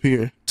Cholo is up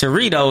here.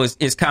 Torito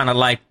is kind of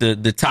like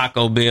the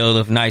Taco Bell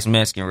of nice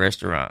Mexican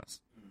restaurants.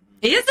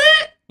 Is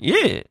it?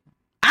 Yeah.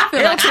 I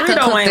feel like I could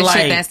cook the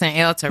shit that's in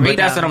El Torito. But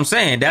that's what I'm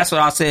saying. That's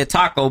what I said.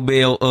 Taco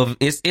Bell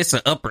it's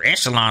an upper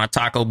echelon of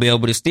Taco Bell,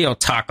 but it's still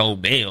Taco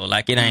Bell.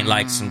 Like it ain't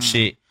like some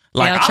shit.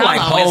 Like I like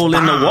hole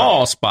in the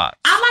wall spots.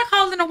 I like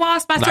hole in the wall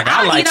spots. Like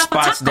I like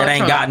spots that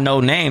ain't got no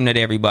name that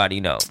everybody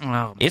know.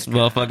 Oh, it's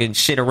motherfucking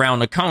shit around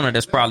the corner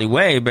that's probably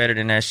way better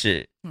than that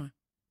shit.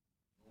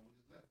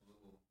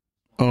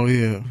 Oh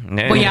yeah,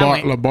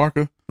 La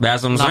Barca.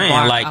 That's what I'm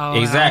saying.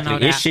 Like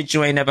exactly, it's shit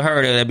you ain't never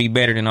heard of that be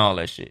better than all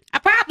that shit. I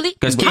probably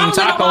because King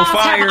Taco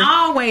Fire have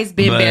always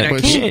been better.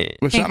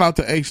 But shout out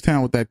to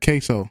H-Town with that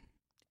queso.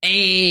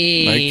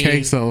 Hey, like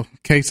queso.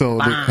 H-Town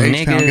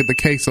get the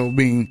queso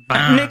bean.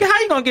 Nigga, how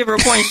you gonna give her a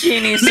point? She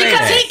didn't even say because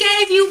that. He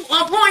gave you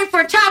a point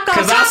for Choco.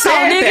 Because I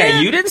said nigga.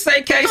 that. You didn't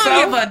say queso.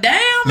 I don't give a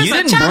damn. You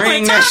didn't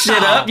bring that shit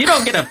up. You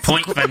don't get a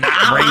point for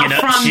not bringing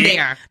up from shit.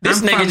 There.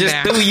 This nigga just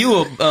threw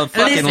you a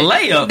fucking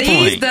layup these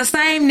point. These the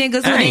same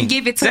niggas who didn't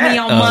give it to me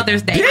on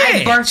Mother's Day.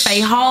 I birthed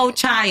a whole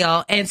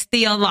child and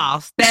still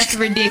lost. That's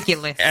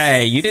ridiculous.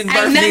 Hey, you didn't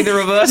birth neither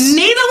of us.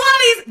 Neither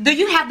one of these. Do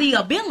you have the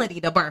ability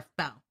to birth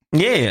though?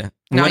 Yeah.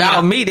 No,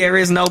 without me, there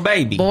is no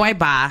baby. Boy,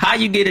 bye. How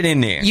you get it in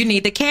there? You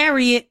need to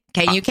carry it.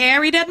 Can you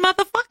carry that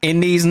motherfucker?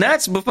 In these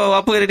nuts before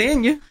I put it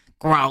in you.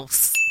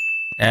 Gross.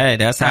 Hey,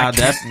 that's how,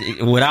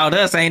 without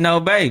us ain't no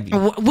baby.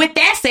 With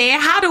that said,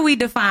 how do we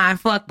define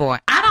fuckboy?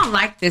 I don't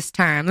like this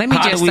term. Let me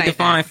just say how do we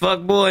define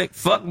fuckboy?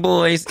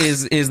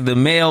 Fuckboys is the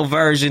male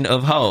version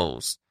of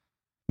hoes.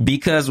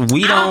 Because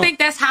we don't... I don't think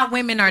that's how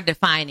women are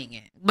defining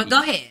it. But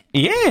go ahead.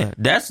 Yeah,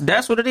 that's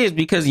what it is.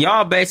 Because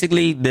y'all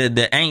basically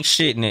the ain't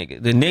shit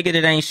nigga. The nigga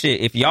that ain't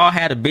shit. If y'all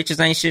had a bitches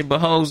ain't shit but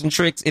hoes and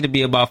tricks, it'd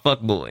be about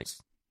fuckboys.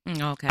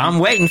 Okay. I'm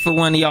waiting for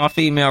one of y'all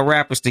female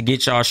rappers to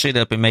get y'all shit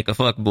up and make a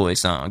fuckboy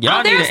song.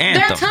 Y'all need an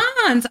anthem. There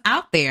are tons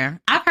out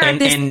there. I've heard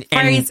this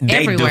phrase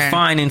everywhere. They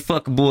defining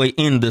fuckboy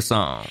in the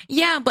song.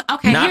 Yeah, but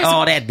okay. Not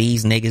all that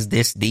these niggas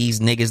this, these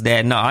niggas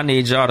that. No, I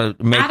need y'all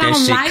to make that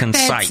shit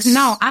concise.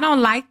 No, I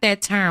don't like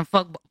that term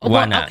fuckboy.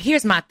 Why not?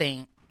 Here's my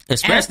thing.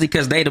 Especially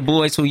because they the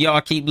boys who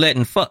y'all keep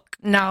letting fuck.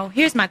 No,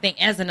 here's my thing.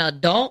 As an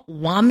adult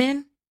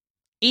woman,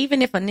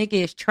 even if a nigga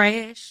is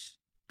trash,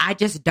 I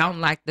just don't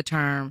like the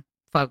term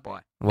fuckboy.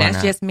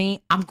 That's just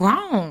me. I'm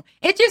grown.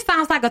 It just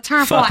sounds like a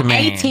term for an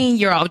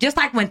 18-year-old. Just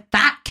like when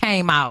Thot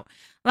came out.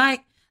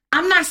 Like,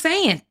 I'm not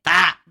saying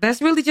Thot.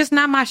 That's really just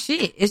not my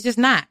shit. It's just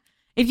not.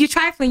 If you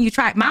trifling, you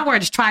try. My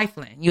word is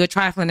trifling. You a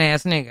trifling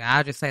ass nigga.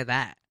 I'll just say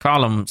that.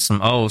 Call him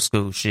some old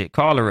school shit.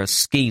 Call her a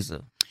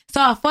skeezer. So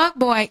a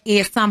fuckboy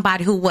is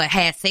somebody who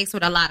has sex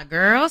with a lot of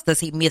girls. Does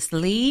he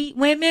mislead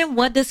women?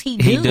 What does he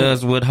do? He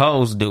does what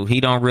hoes do.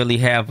 He don't really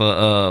have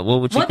a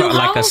what would you call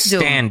like a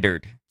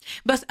standard.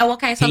 But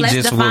okay, so let's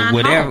define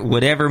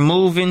whatever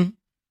moving,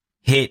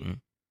 hitting.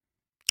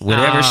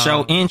 Whatever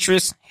show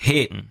interest,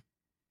 hitting.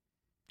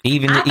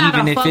 Even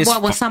if it's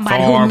was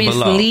somebody who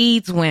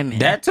misleads women.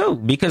 That too,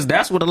 because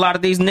that's what a lot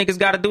of these niggas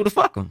got to do to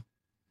fuck them.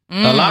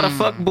 A lot of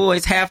fuck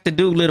boys have to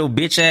do little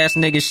bitch ass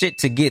nigga shit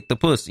to get the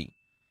pussy.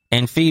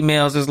 And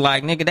females is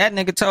like, nigga, that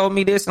nigga told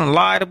me this and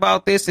lied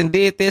about this and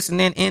did this and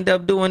then end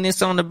up doing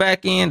this on the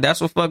back end. That's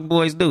what fuck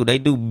boys do. They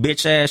do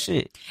bitch ass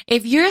shit.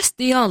 If you're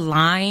still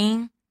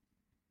lying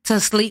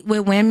to sleep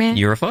with women,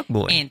 you're a fuck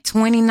boy. In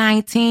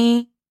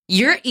 2019,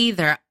 you're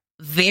either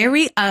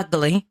very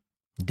ugly.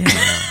 Damn.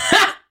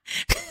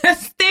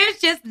 There's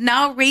just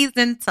no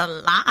reason to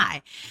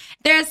lie.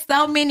 There's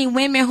so many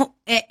women who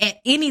at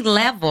any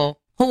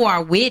level who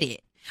are with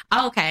it.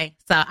 Okay,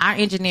 so our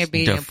engineer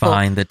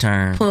define the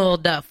term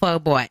pulled up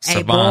fuckboy,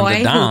 a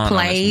boy who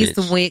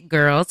plays with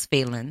girls'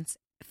 feelings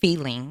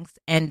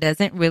and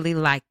doesn't really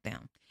like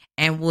them,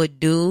 and would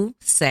do,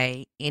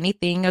 say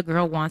anything a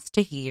girl wants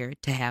to hear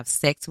to have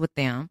sex with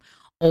them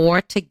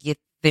or to get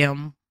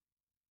them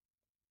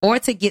or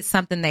to get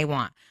something they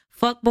want.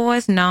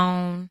 Fuckboys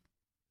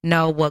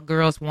know what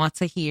girls want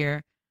to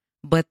hear,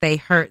 but they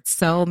hurt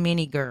so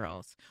many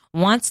girls.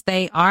 Once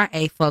they are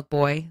a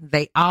fuckboy,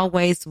 they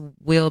always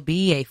will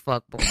be a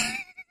fuckboy.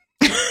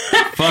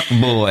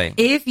 Fuckboy.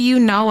 If you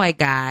know a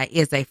guy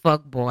is a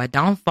fuckboy,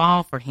 don't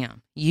fall for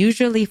him.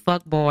 Usually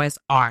fuckboys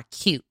are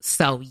cute.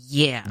 So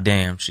yeah.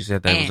 Damn, she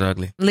said that was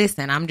ugly.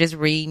 Listen, I'm just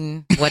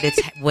reading what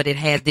it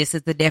has. This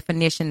is the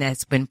definition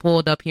that's been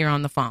pulled up here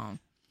on the phone.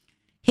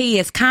 He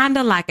is kind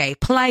of like a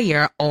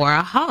player or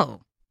a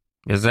hoe.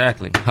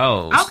 Exactly.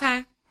 Hoes.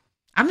 Okay.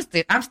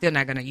 I'm still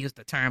not gonna use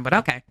the term, but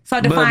okay.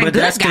 So define but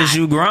good that's because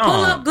you grown.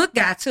 Pull up good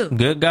guy too.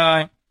 Good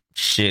guy.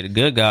 Shit,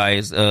 good guy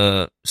is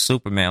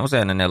Superman. What's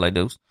that in LA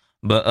Deuce?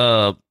 But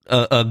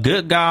a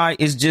good guy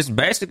is just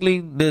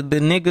basically the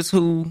niggas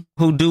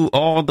who do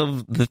all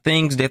the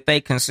things that they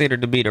consider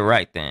to be the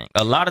right thing.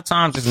 A lot of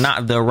times it's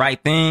not the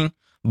right thing,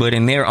 but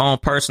in their own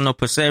personal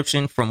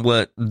perception from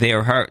what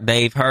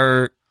they've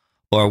heard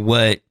or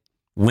what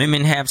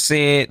women have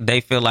said,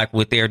 they feel like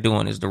what they're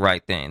doing is the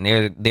right thing.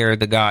 They're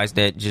the guys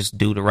that just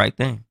do the right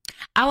thing.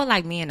 I would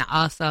like men to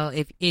also,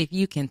 if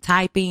you can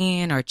type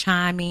in or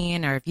chime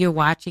in, or if you're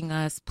watching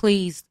us,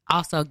 please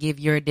also give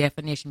your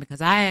definition,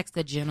 because I asked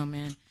a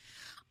gentleman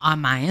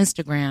on my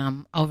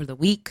Instagram over the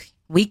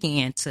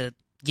weekend to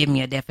give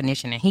me a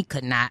definition, and he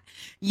could not.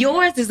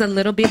 Yours is a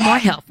little bit more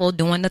helpful,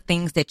 doing the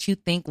things that you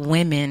think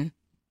women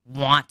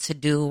want to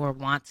do or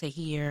want to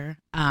hear.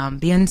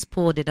 Ben's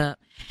pulled it up.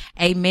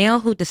 A male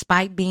who,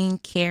 despite being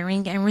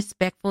caring and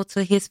respectful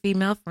to his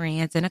female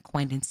friends and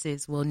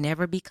acquaintances, will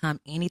never become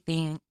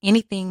anything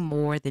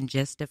more than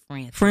just a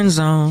friend. Friend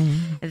zone.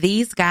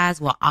 These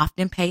guys will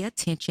often pay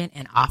attention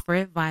and offer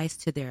advice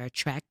to their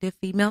attractive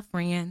female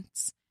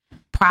friends'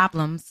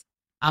 problems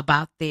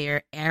about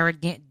their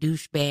arrogant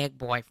douchebag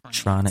boyfriend.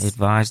 Trying to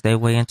advise their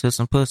way into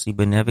some pussy,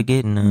 but never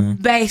getting none.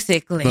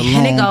 Basically.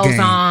 And it goes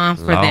on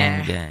for that.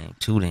 Long game.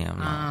 Too damn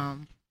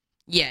long.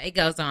 Yeah, it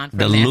goes on for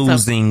the that.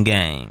 Losing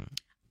game.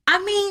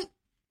 I mean,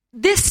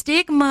 this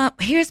stigma,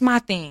 here's my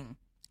thing.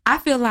 I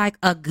feel like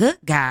a good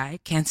guy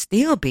can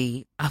still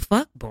be a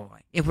fuckboy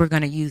if we're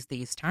going to use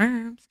these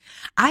terms.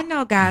 I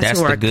know guys That's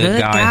who are the good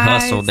guy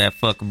guys. hustle that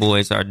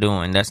fuckboys are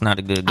doing. That's not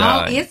a good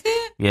guy. Oh, is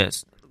it?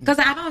 Yes. Because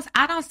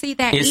I don't see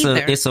that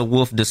either. It's a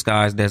wolf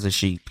disguised as a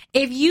sheep.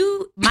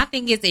 My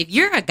thing is, if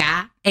you're a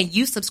guy and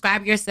you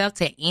subscribe yourself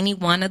to any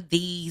one of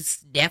these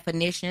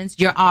definitions,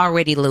 you're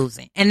already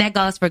losing. And that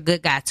goes for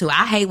good guy too.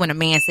 I hate when a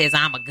man says,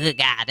 I'm a good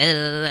guy.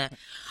 Duh.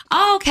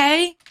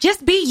 Okay,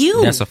 just be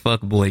you. That's a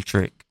fuckboy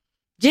trick.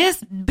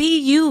 Just be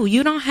you.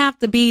 You don't have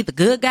to be the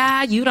good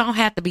guy. You don't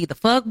have to be the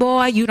fuck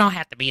boy. You don't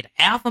have to be the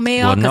alpha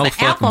male. Well, no the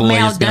fuck alpha boy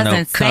male is gonna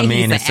doesn't come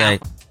say in he's and say,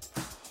 alpha.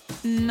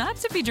 Not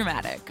to be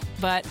dramatic,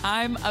 but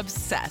I'm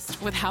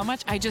obsessed with how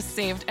much I just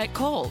saved at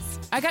Kohl's.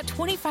 I got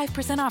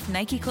 25% off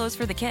Nike clothes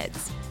for the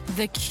kids,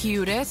 the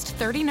cutest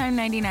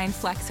 $39.99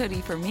 flex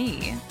hoodie for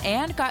me,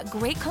 and got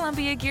great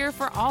Columbia gear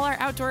for all our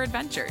outdoor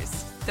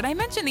adventures. Did I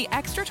mention the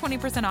extra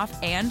 20%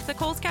 off and the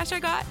Kohl's cash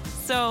I got?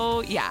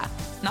 So yeah,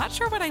 not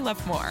sure what I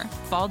love more,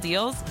 fall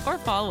deals or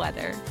fall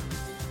weather.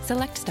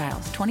 Select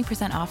styles,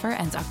 20% offer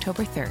ends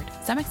October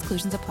 3rd. Some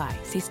exclusions apply.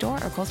 See store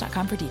or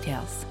Kohl's.com for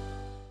details.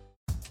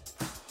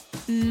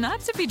 Not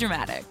to be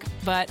dramatic,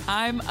 but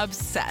I'm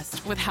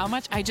obsessed with how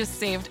much I just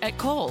saved at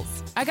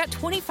Kohl's. I got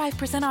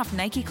 25% off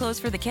Nike clothes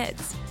for the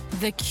kids,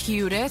 the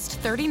cutest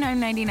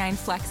 $39.99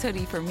 flex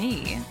hoodie for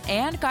me,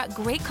 and got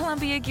great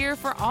Columbia gear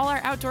for all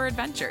our outdoor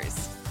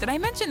adventures. Did I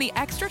mention the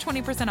extra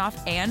 20%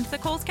 off and the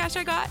Kohl's cash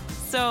I got?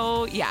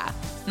 So yeah,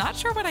 not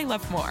sure what I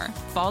love more,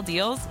 fall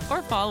deals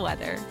or fall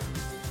weather.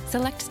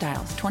 Select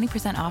styles,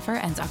 20% offer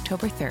ends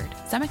October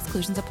 3rd. Some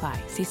exclusions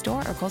apply. See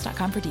store or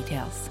Kohl's.com for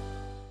details.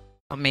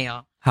 A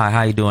male. Hi,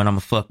 how you doing? I'm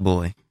a fuck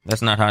boy.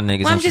 That's not how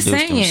niggas I'm just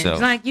introduce saying,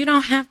 themselves. like, you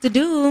don't have to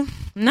do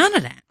none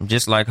of that.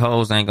 Just like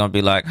hoes ain't gonna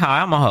be like,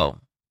 hi, I'm a hoe.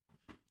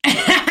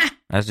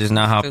 That's just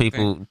not how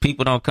people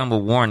don't come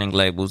with warning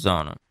labels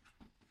on them.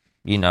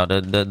 You know,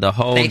 the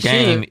whole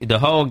game, the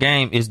whole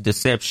game is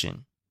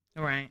deception.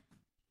 Right.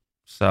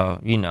 So,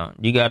 you know,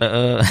 you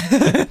gotta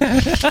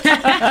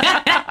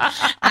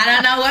I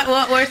don't know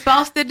what we're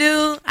supposed to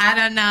do. I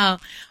don't know.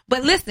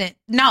 But listen,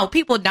 no,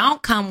 people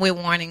don't come with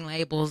warning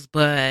labels,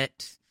 but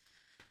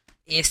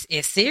it's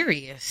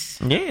serious.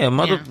 Yeah,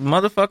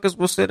 motherfuckers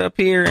will sit up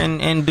here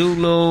and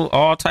do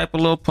all type of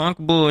little punk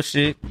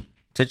bullshit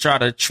to try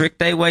to trick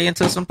their way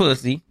into some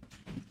pussy.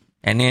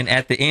 And then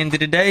at the end of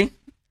the day,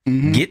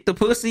 get the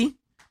pussy,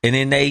 and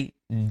then they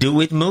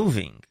do it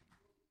moving.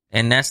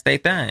 And that's their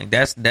thing.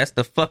 That's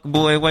the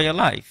fuckboy way of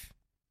life.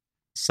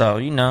 So,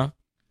 you know,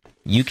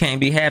 you can't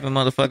be having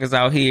motherfuckers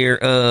out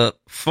here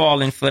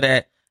falling for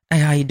that. Hey,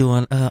 how you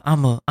doing?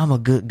 I'm a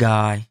good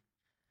guy.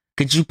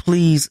 Could you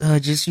please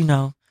just, you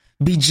know,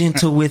 be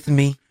gentle with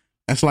me?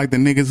 That's like the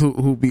niggas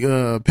who be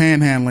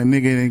panhandling,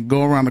 nigga, and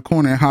go around the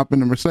corner and hop in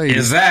the Mercedes.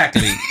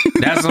 Exactly.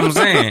 That's what I'm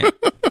saying.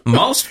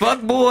 Most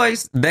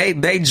fuckboys,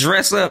 they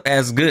dress up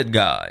as good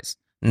guys.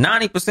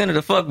 90% of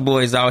the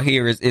fuckboys out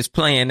here is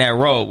playing that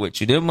role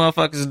with you. Them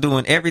motherfuckers is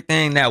doing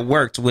everything that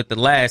worked with the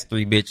last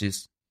three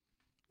bitches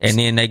And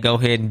then they go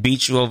ahead and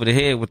beat you over the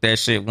head with that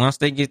shit. Once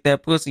they get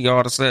that pussy, all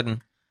of a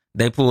sudden,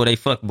 they pull their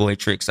fuckboy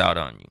tricks out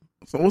on you.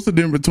 So what's the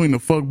difference between a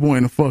fuckboy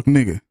and a fuck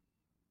nigga?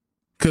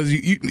 Because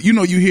you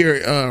know you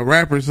hear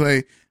rappers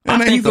say,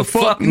 I think a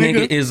fuck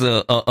nigga is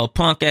a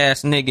punk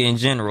ass nigga in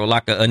general,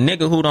 like a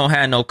nigga who don't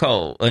have no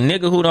code, a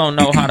nigga who don't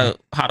know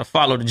how to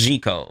follow the G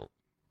code.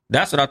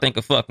 That's what I think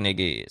a fuck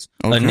nigga is.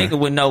 Okay. A nigga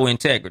with no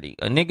integrity,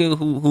 a nigga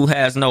who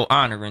has no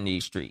honor in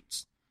these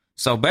streets.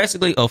 So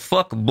basically, a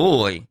fuck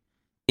boy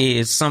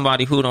is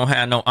somebody who don't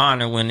have no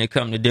honor when it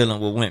come to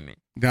dealing with women.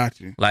 Got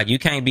you. Like, you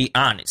can't be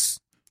honest.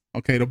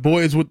 Okay, the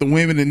boys with the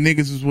women and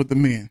niggas is with the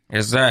men.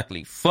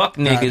 Exactly. Fuck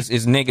niggas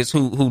is niggas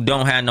who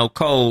don't have no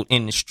code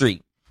in the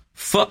street.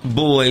 Fuck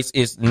boys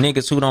is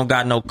niggas who don't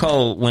got no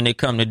code when it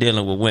come to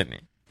dealing with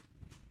women.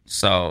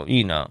 So,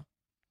 you know,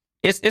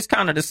 it's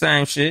kind of the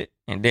same shit.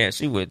 And then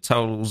she with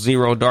total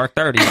 0 dark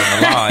 30 on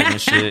the live and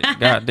shit.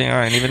 God damn,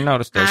 I ain't even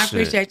noticed that shit. I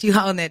appreciate you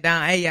holding that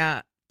down. Hey,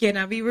 y'all, can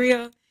I be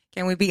real?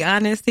 Can we be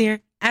honest here?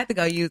 I have to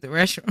go use the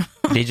restroom.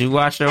 Did you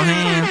wash your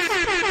hands?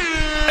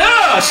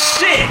 Oh,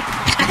 shit!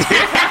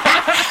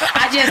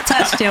 I just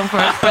touched him for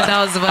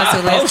those of us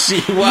who listen. Oh,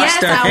 she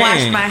washed her hands. Yes, I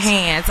washed my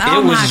hands.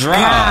 Oh, it was my dry.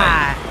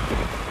 God.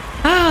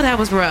 Oh, that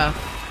was rough.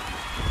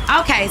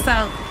 Okay,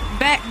 so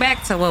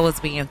back to what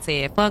was being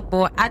said. Fuck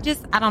boy. I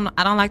don't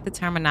like the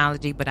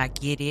terminology, but I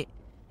get it.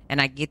 And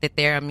I get that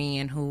there are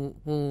men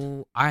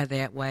who are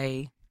that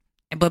way.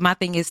 But my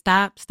thing is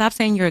stop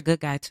saying you're a good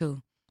guy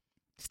too.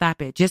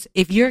 Stop it. Just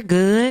if you're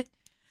good,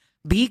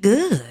 be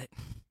good.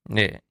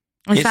 Yeah.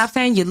 And stop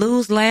saying you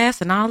lose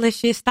last and all this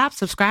shit. Stop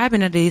subscribing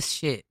to this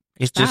shit.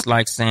 It's just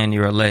like saying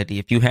you're a lady.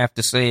 If you have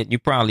to say it, you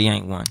probably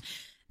ain't one.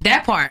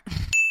 That part.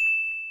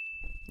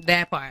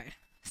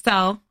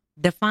 So,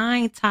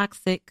 define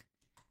toxic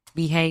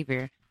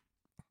behavior.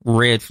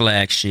 Red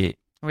flag shit.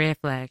 Yeah,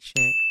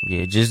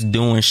 just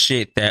doing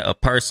shit that a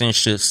person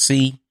should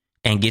see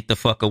and get the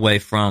fuck away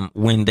from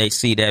when they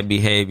see that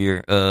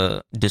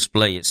behavior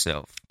display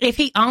itself. If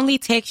he only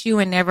texts you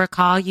and never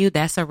call you,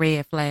 that's a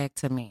red flag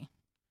to me.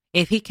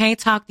 If he can't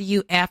talk to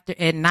you after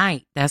at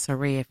night, that's a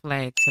red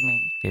flag to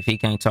me. If he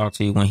can't talk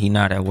to you when he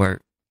not at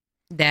work,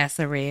 that's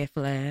a red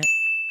flag.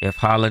 If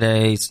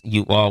holidays,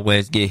 you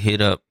always get hit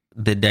up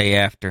the day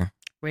after,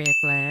 red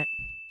flag.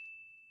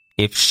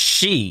 If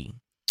she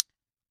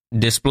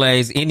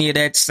displays any of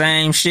that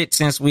same shit,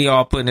 since we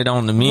all putting it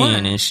on the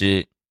men and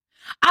shit.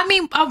 I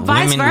mean,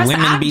 vice versa.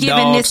 I'm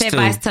giving this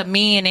advice to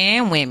men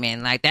and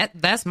women. Like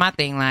that's my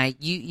thing. Like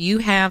you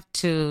have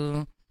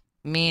to,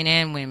 men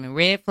and women,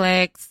 red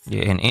flags.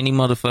 Yeah, and any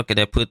motherfucker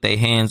that put their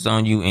hands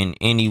on you in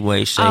any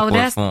way, shape,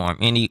 or form,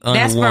 any unwanted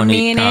that's for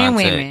men contact. And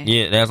women.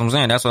 Yeah, that's what I'm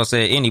saying. That's why I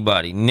said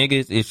anybody.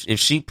 Niggas, if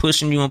she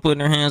pushing you and putting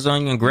her hands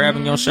on you and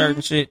grabbing your shirt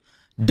and shit,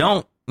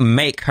 don't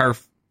let her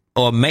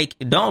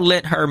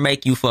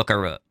make you fuck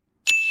her up.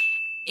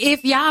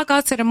 If y'all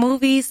go to the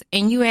movies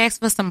and you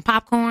ask for some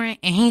popcorn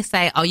and he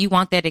say, "Oh, you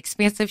want that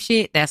expensive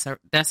shit?" That's a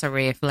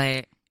red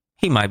flag.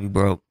 He might be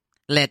broke.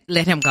 Let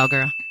him go,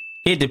 girl.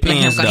 It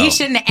depends, though. He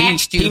shouldn't have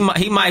asked you.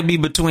 He might be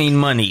between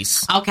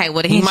monies. Okay,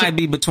 well, he might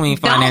be between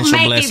financial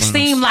blessings. Don't make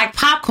it seem like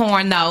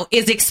popcorn, though,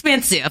 is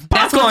expensive.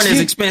 Popcorn is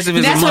expensive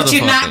as a motherfucker. That's what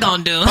you're not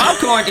going to do.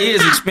 Popcorn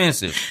is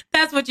expensive.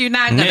 That's what you're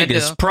not going to do.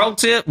 Niggas, pro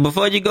tip,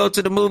 before you go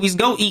to the movies,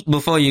 go eat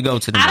before you go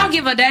to the movies. I don't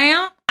give a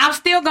damn. I'm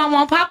still going to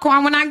want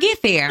popcorn when I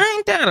get there.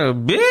 Ain't that a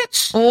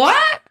bitch?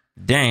 What?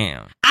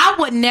 Damn. I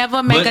would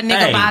never make a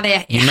nigga buy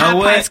that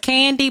high-price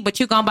candy, but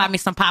you going to buy me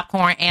some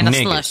popcorn and a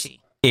slushie.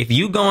 If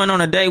you going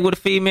on a date with a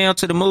female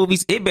to the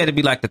movies, it better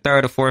be like the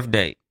third or fourth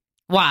date.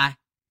 Why?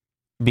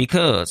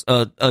 Because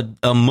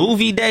a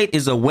movie date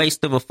is a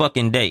waste of a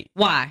fucking date.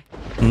 Why?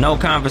 No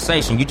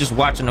conversation. You just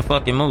watching a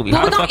fucking movie.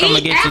 Well, how the fuck I'm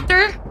gonna get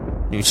after?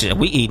 You? Shit,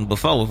 we eating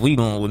before if we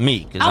going with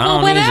me. Because I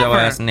don't need your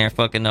ass in there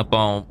fucking up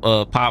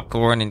on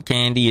popcorn and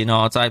candy and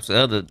all types of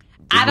other.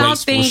 I don't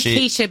think shit.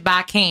 He should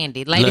buy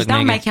candy. Ladies,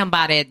 don't make him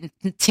buy that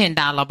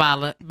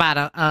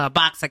 $10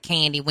 box of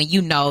candy when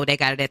you know they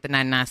got it at the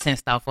 99-cent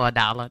store for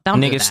 $1. Don't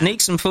do that.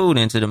 Sneak some food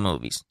into the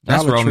movies.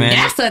 That's romantic.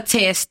 That's a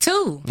test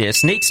too. Yeah,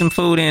 sneak some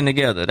food in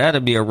together.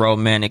 That'll be a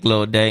romantic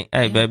little date.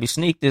 Hey, baby,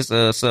 sneak this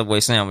Subway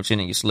sandwich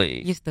in your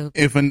sleeve. You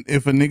stupid. If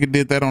a nigga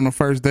did that on the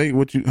first date,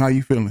 how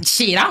you feeling?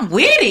 Shit, I'm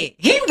with it.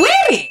 He with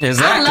it.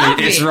 Exactly. I love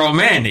it's it.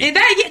 romantic.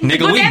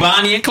 Nigga, we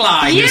Bonnie and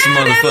Clyde. Yeah, this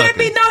motherfucker. That let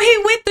me know he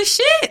with the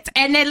shit,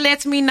 and that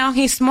lets me know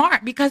he's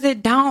smart because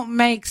it don't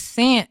make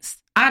sense.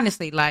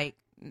 Honestly, like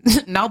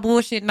no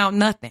bullshit, no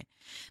nothing.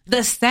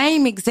 The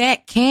same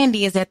exact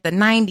candy is at the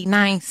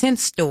 99-cent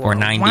store. For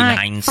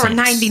 99 cents. For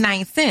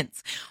 99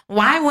 cents.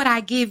 Why would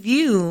I give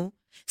you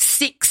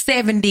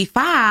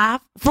 $6.75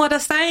 for the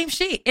same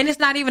shit? And it's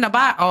not even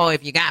about,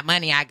 if you got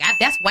money,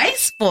 that's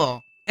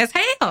wasteful as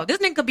hell. This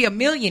nigga could be a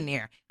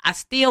millionaire. I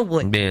still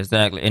wouldn't. Yeah,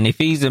 exactly. And if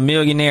he's a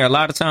millionaire, a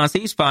lot of times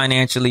he's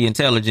financially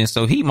intelligent,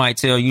 so he might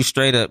tell you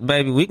straight up,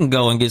 baby, we can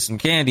go and get some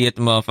candy at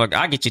the motherfucker.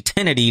 I'll get you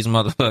 10 of these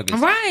motherfuckers.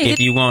 Right. If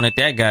you want it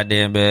that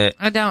goddamn bad.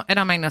 It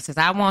don't make no sense.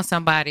 I want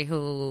somebody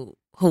who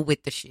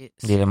with the shits.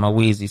 Yeah, my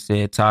Weezy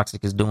said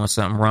toxic is doing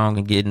something wrong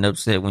and getting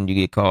upset when you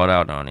get called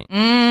out on it.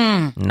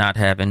 Not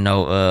having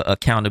no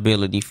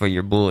accountability for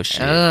your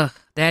bullshit. Ugh,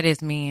 that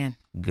is men.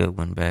 Good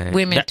one, bad.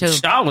 Women too.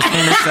 I was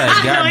finna say,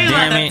 God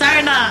damn it.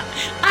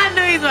 I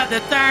knew he was about to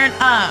turn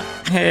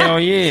up. Hell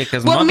yeah,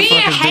 because well, men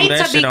motherfuckers hate do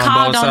that to be shit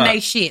called on on both their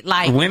shit.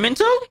 Like women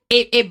too.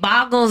 It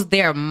boggles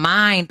their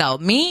mind though.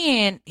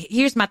 Men,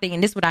 here's my thing,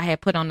 and this is what I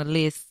had put on the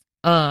list.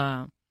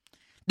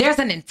 There's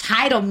an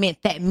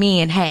entitlement that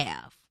men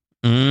have.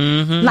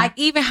 Mm-hmm. Like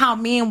even how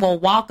men will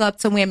walk up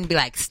to women and be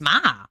like,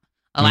 smile.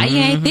 Oh, why you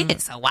ain't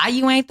this? Or why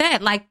you ain't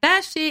that? Like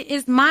that shit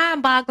is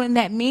mind boggling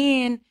that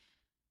men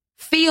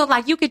feel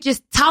like you could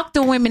just talk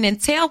to women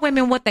and tell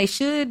women what they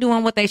should do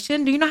and what they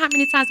shouldn't do. You know how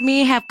many times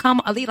men have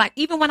come, like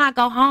even when I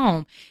go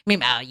home,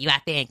 oh, you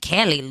out there in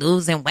Cali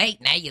losing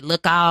weight. Now you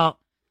look all,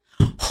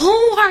 who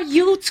are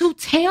you to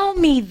tell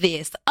me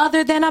this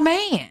other than a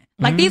man?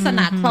 Like these are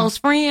not close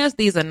friends.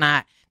 These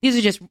are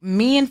just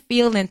men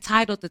feel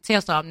entitled to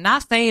tell. So I'm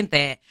not saying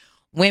that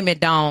women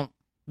don't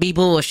be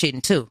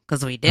bullshitting too,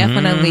 because we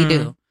definitely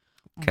do.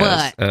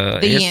 But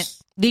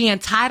the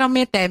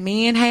entitlement that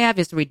men have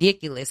is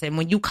ridiculous. And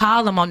when you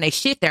call them on their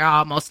shit, they're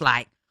almost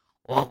like,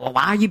 well,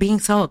 why are you being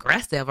so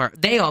aggressive? Or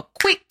they are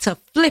quick to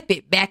flip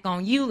it back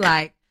on you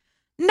like,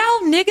 no,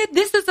 nigga,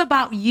 this is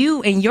about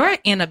you and your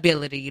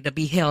inability to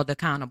be held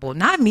accountable,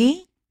 not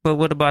me. But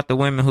what about the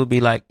women who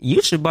be like,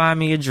 you should buy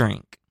me a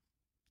drink?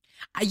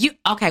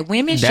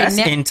 Women That's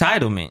should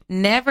entitlement.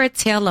 Never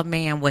tell a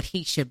man what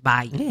he should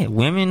buy you. Yeah,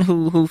 women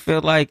who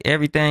feel like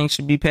everything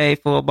should be paid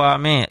for by a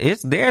man.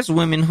 There's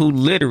women who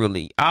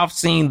literally, I've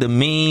seen the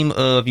meme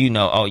of,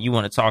 oh, you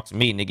want to talk to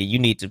me, nigga, you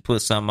need to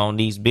put something on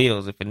these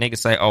bills. If a nigga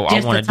say, oh,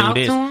 I want to do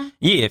this.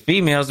 Yeah,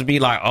 females would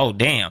be like, oh,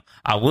 damn,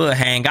 I would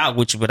hang out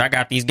with you, but I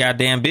got these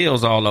goddamn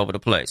bills all over the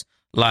place.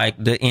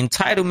 Like the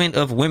entitlement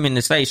of women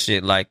to say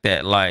shit like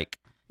that, like,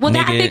 well,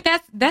 I think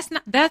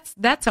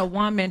that's a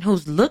woman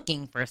who's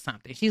looking for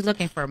something. She's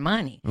looking for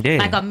money. Yeah.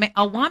 Like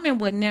a woman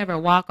would never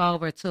walk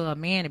over to a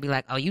man and be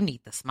like, "Oh, you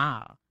need to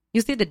smile." You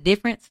see the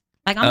difference?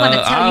 Like I'm going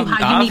to tell you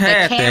how you need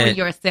to carry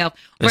yourself.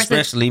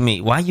 Especially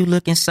me. Why you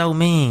looking so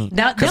mean?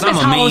 Because I'm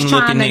a mean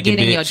looking nigga. Get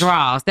in your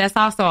drawers. That's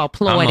also a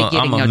ploy to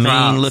get in your drawers.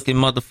 I'm a mean looking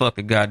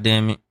motherfucker.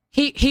 Goddamn it.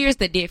 Here's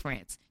the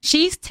difference.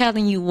 She's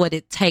telling you what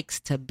it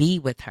takes to be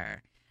with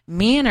her.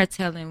 Men are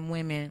telling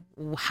women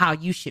how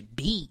you should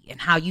be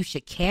and how you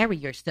should carry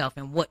yourself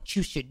and what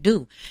you should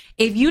do.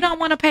 If you don't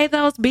want to pay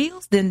those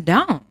bills, then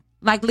don't.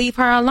 Like, leave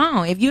her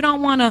alone. If you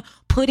don't want to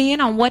put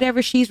in on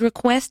whatever she's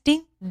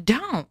requesting,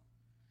 don't.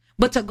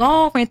 But to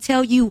go over and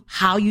tell you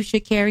how you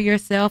should carry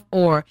yourself,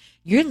 or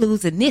you're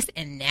losing this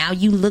and now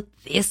you look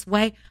this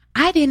way,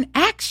 I didn't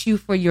ask you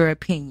for your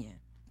opinion.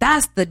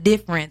 That's the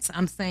difference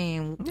I'm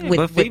saying.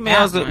 But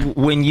females,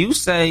 when you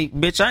say,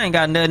 bitch, I ain't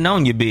got nothing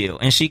on your bill,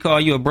 and she call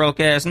you a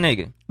broke ass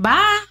nigga.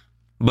 Bye.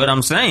 But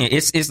I'm saying,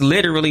 it's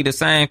literally the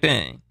same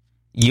thing.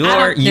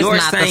 You're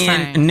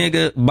saying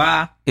nigga,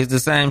 bye, is the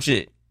same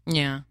shit.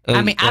 Yeah.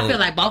 I feel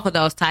like both of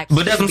those types.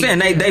 But that's what I'm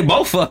saying. They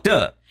both fucked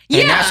up.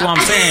 Yeah. And that's what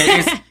I'm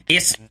saying.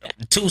 It's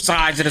two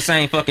sides of the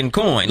same fucking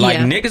coin. Like,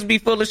 niggas be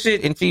full of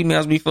shit and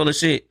females be full of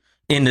shit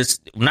in this,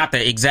 not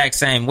the exact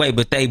same way,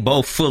 but they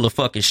both full of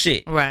fucking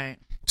shit. Right.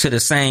 To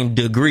the same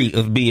degree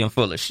of being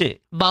full of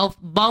shit. Both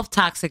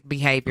toxic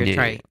behavior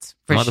traits.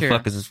 For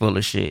Motherfuckers is full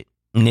of shit.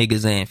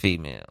 Niggas and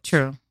females.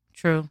 True.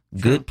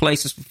 Good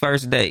places for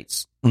first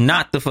dates.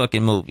 Not the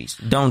fucking movies.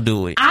 Don't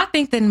do it. I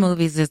think the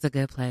movies is a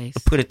good place.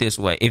 Put it this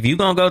way. If you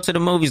gonna go to the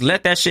movies,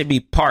 let that shit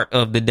be part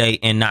of the date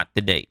and not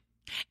the date.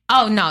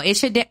 Oh, no. It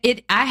should.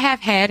 I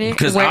have had it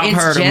because I've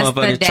heard a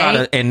motherfucker try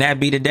to, and that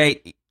be the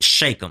date,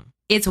 shake them.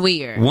 It's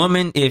weird.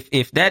 Woman,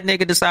 if that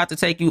nigga decide to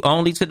take you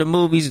only to the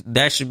movies,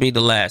 that should be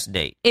the last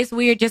date. It's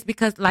weird just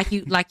because, like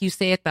you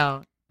said,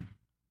 though,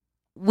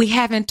 we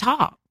haven't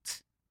talked.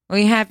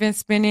 We haven't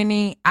spent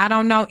any, I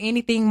don't know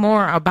anything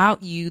more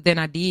about you than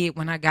I did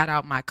when I got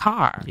out my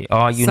car. Yeah,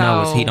 all you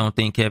know is he don't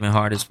think Kevin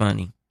Hart is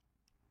funny.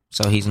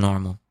 So he's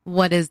normal.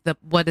 What is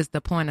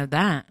the point of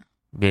that?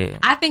 Yeah.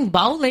 I think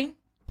bowling is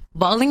a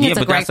great. Yeah,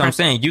 but that's what I'm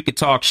saying. You could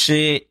talk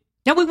shit.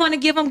 No, we want to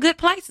give them good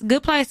places.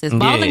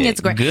 Bowling is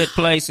great. Good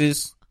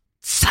places.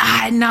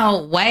 Side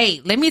note,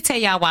 wait. Let me tell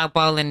y'all why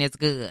bowling is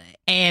good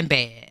and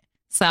bad.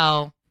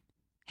 So,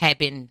 had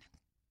been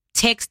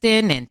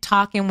texting and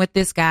talking with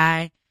this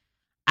guy.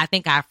 I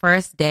think our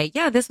first date.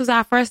 Yeah, this was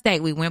our first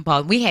date. We went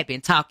bowling. We had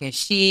been talking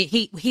shit.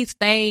 He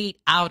stayed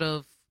out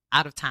of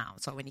town.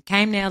 So when he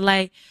came to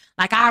LA,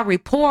 like our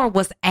rapport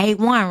was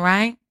A1,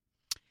 right?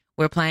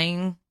 We're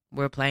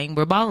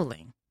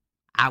bowling.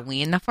 I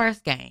win the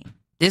first game.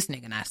 This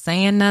nigga not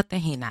saying nothing.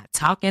 He not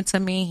talking to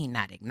me. He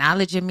not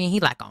acknowledging me. He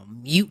like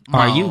on mute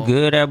mode. Are you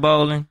good at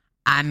bowling?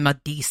 I'm a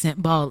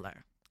decent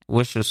bowler.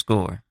 What's your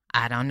score?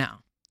 I don't know.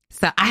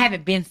 So I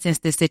haven't been since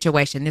this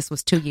situation. This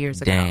was 2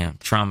 years ago. Damn,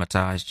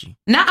 traumatized you.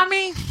 No, I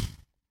mean,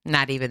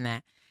 not even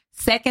that.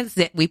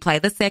 We play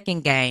the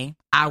second game.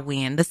 I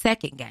win the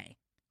second game.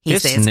 He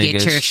says,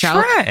 get your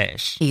show.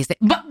 Trash. He said,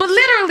 but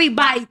literally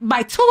by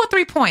 2 or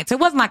 3 points. It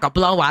wasn't like a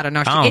blowout or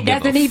no shit. It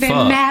doesn't even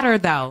matter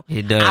though.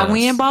 It does. I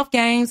win both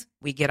games.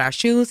 We get our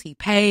shoes. He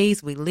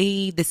pays. We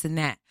leave. This and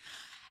that.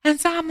 And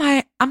so I'm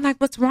like,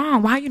 what's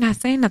wrong? Why are you not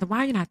saying nothing? Why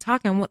are you not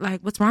talking?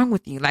 What's wrong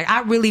with you? Like,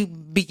 I really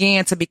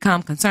began to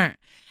become concerned.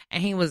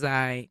 And he was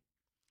like,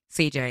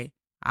 CJ,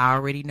 I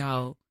already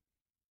know.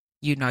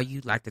 You know, you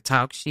like to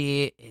talk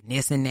shit and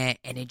this and that,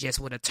 and it just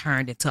would have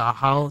turned into a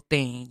whole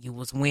thing. You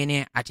was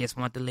winning. I just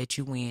want to let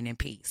you win in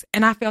peace.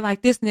 And I feel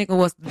like this nigga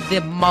was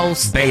the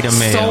most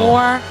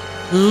sore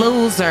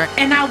loser.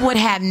 And I would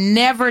have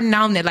never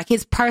known that. Like,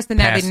 his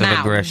personality,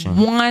 not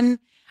 1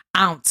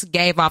 ounce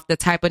gave off the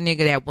type of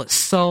nigga that would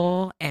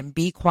sulk and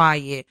be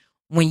quiet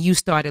when you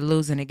started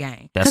losing the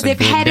game. Because if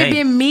had it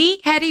been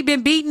me, had he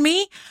been beating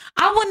me,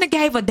 I wouldn't have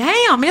gave a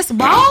damn. It's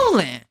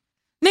bowling.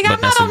 Nigga,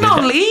 I'm not on no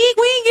league.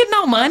 We ain't getting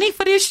no money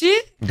for this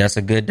shit. That's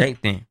a good date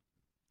then.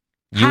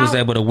 You was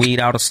able to weed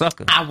out a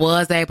sucker. I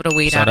was able to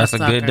weed out a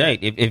sucker. So that's a good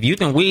date. If you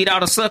can weed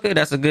out a sucker,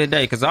 that's a good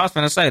date. Because I was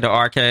finna say the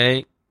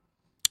arcade,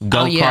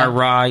 go-kart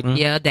riding.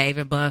 Yeah, Dave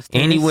and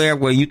Buster's. Anywhere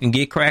where you can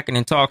get cracking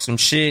and talk some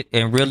shit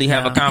and really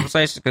have a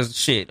conversation. Because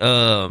shit,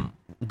 go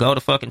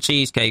to fucking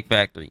Cheesecake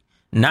Factory.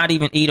 Not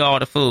even eat all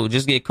the food.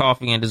 Just get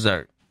coffee and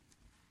dessert.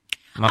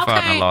 My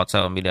father-in-law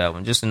told me that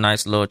one. Just a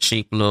nice little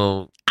cheap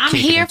little. I'm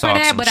here for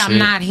that, but I'm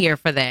not here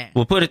for that.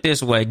 Well, put it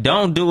this way.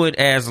 Don't do it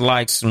as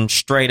like some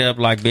straight up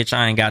like, bitch,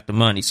 I ain't got the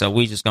money, so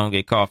we just gonna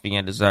get coffee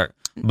and dessert.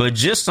 But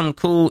just some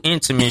cool,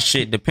 intimate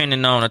shit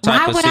depending on the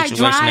type of situation that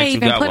you got with Why would I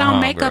drive and put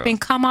on makeup girl.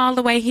 And come all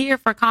the way here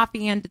for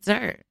coffee and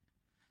dessert?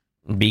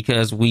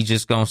 Because we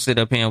just gonna sit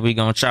up here and we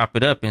gonna chop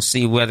it up and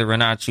see whether or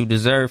not you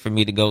deserve for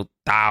me to go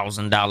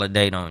 $1,000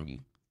 date on you.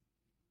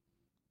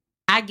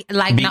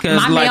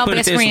 My male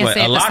best friend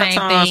said the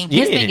same thing.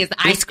 His thing is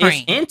ice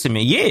cream. It's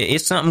intimate. Yeah,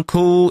 it's something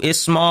cool. It's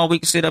small. We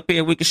can sit up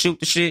here. We can shoot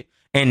the shit.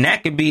 And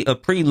that could be a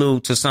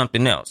prelude to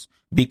something else.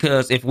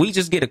 Because if we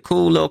just get a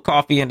cool little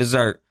coffee and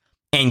dessert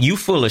and you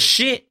full of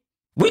shit,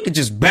 we could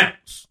just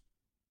bounce.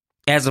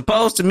 As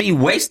opposed to me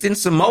wasting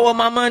some more of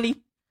my money,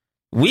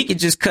 we could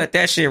just cut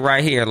that shit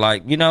right here.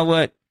 Like, you know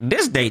what?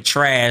 This date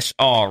trash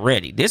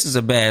already. This is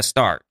a bad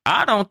start.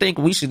 I don't think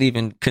we should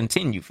even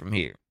continue from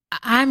here.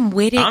 I'm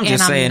with it. I'm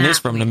just saying this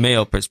from the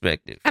male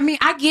perspective. I mean,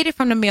 I get it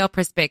from the male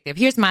perspective.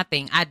 Here's my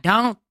thing. I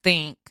don't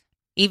think,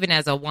 even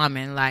as a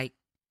woman, like,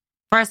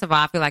 first of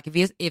all, I feel like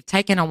if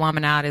taking a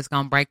woman out is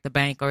going to break the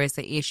bank or it's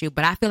an issue,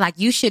 but I feel like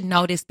you should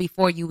know this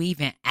before you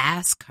even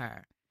ask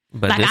her.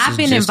 But like, I've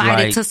been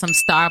invited to some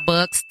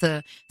Starbucks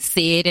to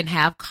sit and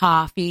have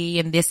coffee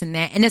and this and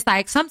that. And it's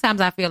like, sometimes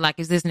I feel like,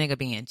 is this nigga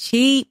being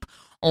cheap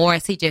or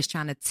is he just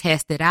trying to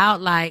test it out?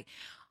 Like,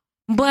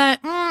 but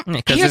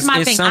here's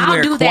my thing.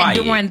 I'll do that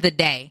during the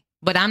day,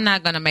 but I'm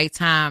not going to make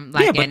time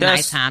like at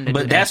nighttime to do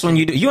that. But that's when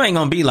you ain't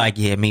going to be like,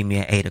 yeah, meet me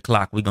at 8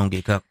 o'clock. We're going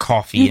to get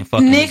coffee and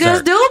fucking niggas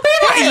dessert. Do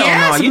be like,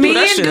 yes, no, you do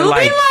that shit do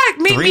like,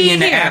 be like 3 in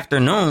the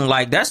afternoon.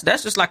 Like, that's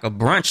just like a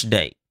brunch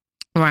date.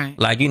 Right.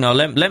 Like, you know,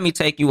 let me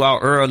take you out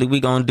early. We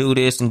going to do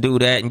this and do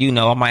that. And, you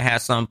know, I might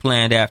have something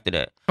planned after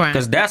that. Right.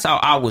 Because that's how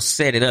I would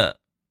set it up.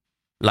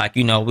 Like,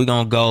 you know, we're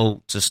going to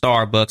go to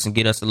Starbucks and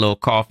get us a little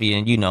coffee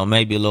and, you know,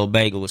 maybe a little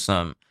bagel or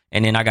something.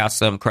 And then I got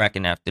something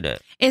cracking after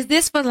that. Is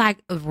this for like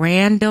a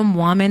random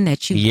woman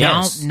that you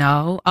don't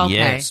know? Okay.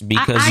 Yes,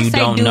 because you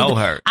don't know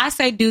her. I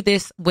say do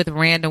this with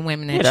random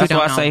women that you don't know.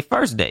 That's why I say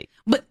first date.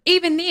 But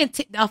even then,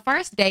 a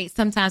first date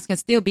sometimes can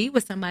still be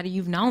with somebody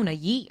you've known a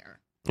year.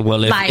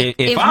 Well,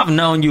 if I've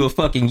known you a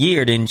fucking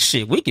year, then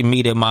shit, we can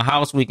meet at my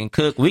house. We can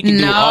cook. We can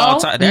do all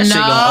time. That shit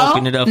gonna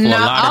open it up for a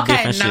lot of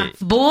different shit.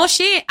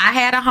 Bullshit. I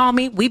had a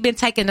homie. We've been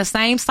taking the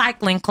same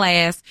cycling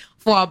class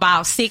for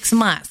about 6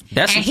 months.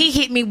 And he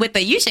hit me with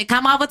you should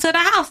come over to the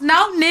house.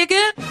 No,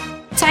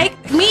 nigga.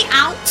 Take me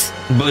out.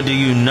 But do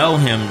you know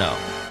him, though?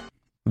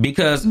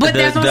 Because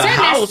the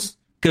house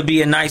could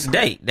be a nice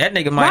date. That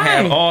nigga might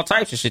have all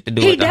types of shit to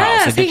do with the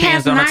house. It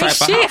depends on the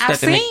type of house. I've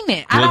seen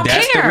it. I don't care.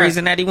 That's the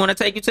reason that he want to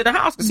take you to the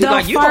house. Because he's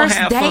like, you gonna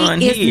have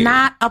fun here. The first date is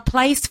not a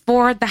place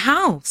for the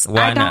house.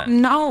 Why not? I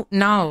don't know.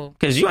 No.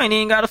 Because you ain't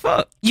even got to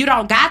fuck. You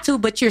don't got to,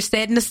 but you're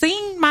setting the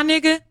scene, my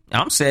nigga.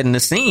 I'm setting the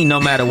scene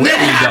no matter where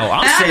we go.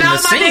 I'm setting the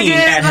scene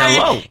at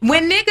hello.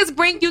 When niggas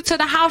bring you to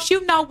the house,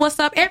 you know what's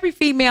up. Every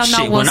female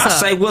know what's up. When I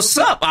say what's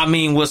up, I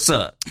mean what's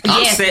up.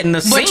 I'm setting the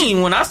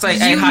scene when I say,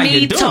 hey, how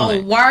you doing? You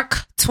need to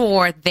work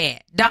toward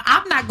that.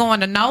 I'm not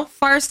going to no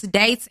first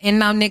dates in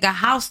no nigga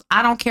house.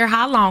 I don't care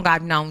how long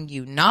I've known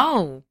you.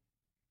 No.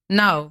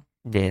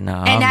 Yeah,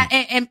 no.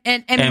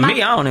 And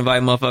me, I don't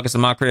invite motherfuckers to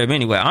my crib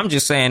anyway. I'm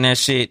just saying that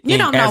shit you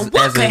don't know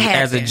what could happen.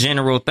 As a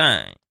general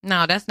thing.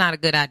 No, that's not a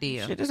good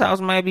idea. Shit, this house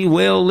might be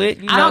well lit.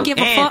 I don't give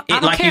a fuck. I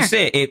don't care. You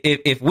said,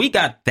 if we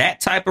got that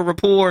type of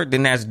rapport,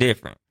 then that's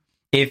different.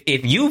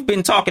 If you've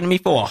been talking to me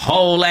for a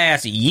whole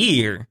ass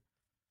year,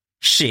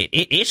 shit,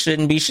 it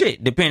shouldn't be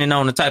shit. Depending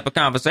on the type of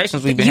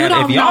conversations we've been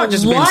having. If y'all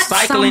just been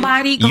cycling,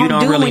 you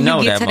don't really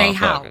know that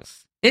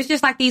motherfucker. It's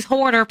just like these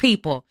hoarder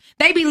people.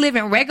 They be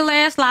living regular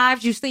ass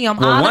lives. You see them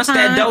all the time. Once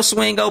that door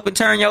swing open,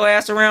 turn your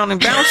ass around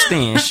and bounce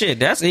then. Shit,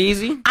 that's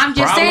easy. I'm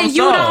just Problem saying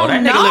you solved.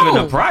 don't that know. nigga live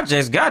in the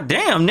projects.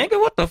 Goddamn, nigga,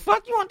 what the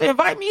fuck? You want to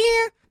invite me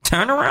here?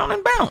 Turn around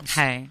and bounce.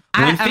 Hey.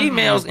 When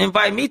females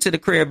invite me to the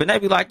crib and they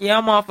be like, yeah,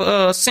 I'm off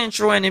of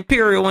Central and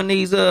Imperial in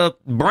these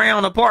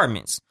brown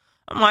apartments.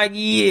 I'm like,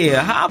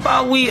 yeah, how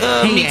about we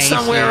meet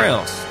somewhere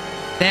else?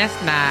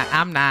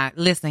 I'm not.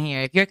 Listen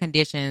here. If your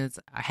conditions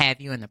have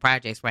you in the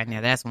projects right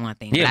now, that's one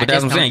thing. Yeah, but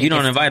that's what I'm saying. You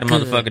don't invite a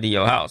motherfucker to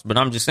your house. But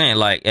I'm just saying,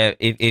 like,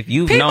 if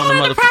you've known the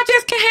people in the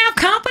projects can have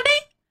company.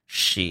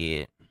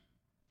 Shit.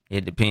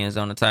 It depends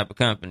on the type of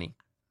company.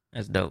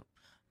 That's dope.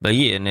 But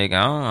yeah, nigga,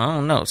 I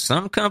don't know.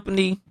 Some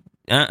company,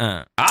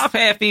 I've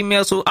had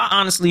females who I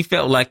honestly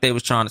felt like they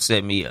was trying to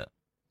set me up.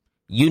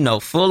 You know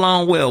full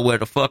on well where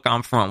the fuck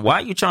I'm from. Why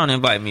you trying to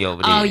invite me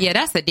over there? Oh yeah,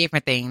 that's a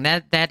different thing.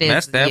 That's that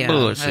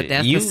bullshit.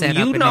 That's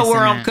you know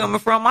where I'm coming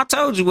from. I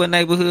told you what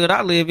neighborhood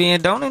I live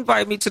in. Don't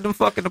invite me to them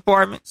fucking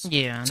apartments.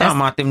 Yeah, talking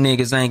about them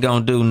niggas ain't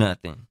gonna do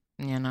nothing.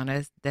 You know,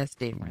 that's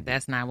different.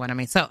 That's not what I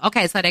mean. So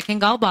okay, so they can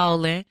go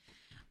bowling.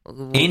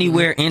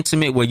 Anywhere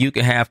intimate where you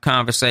can have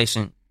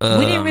conversation. We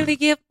didn't really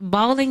get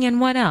bowling and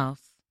what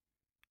else?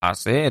 I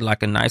said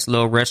like a nice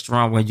little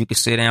restaurant where you can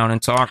sit down and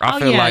talk. I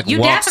feel like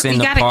walks in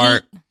the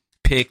park.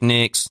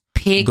 Picnics,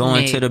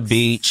 going to the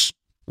beach.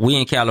 We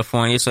in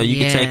California, so you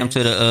can take them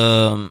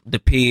to the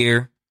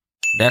pier.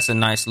 That's a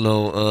nice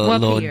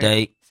little pier?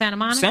 date. Santa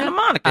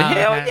Monica.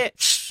 Hell yeah!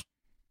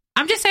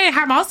 I'm just saying,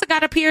 Hermosa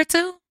got a pier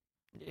too.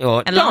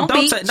 Don't take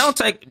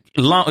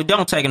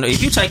them.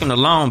 If you take them to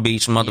Long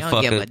Beach,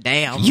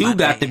 motherfucker, you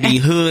got to be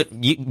hood.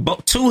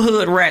 Two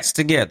hood rats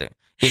together.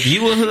 If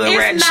you a hood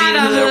rat, and she a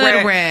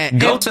hood rat,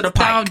 go to the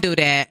Pike. Don't do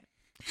that.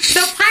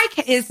 The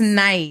Pike is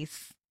nice.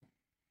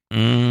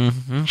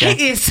 Mm-hmm.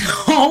 He is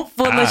so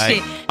full of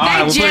shit.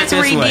 They just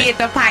redid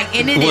the Pike,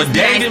 and it is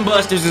Dave and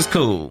Buster's is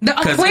cool. The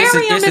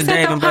aquarium is the Dave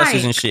at the and Buster's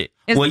Pike. And shit.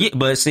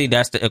 But see,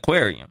 that's the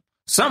aquarium.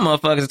 Some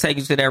motherfuckers take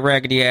you to that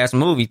raggedy ass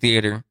movie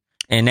theater,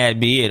 and that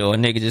be it. Or a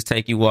nigga just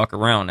take you walk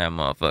around that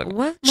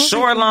motherfucker.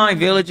 Shoreline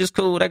Village is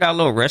cool. They got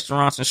little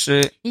restaurants and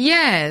shit.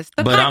 Yes,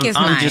 the Pike is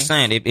nice. I'm just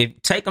saying,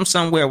 if take them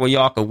somewhere where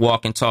y'all could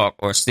walk and talk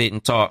or sit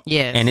and talk,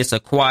 and it's a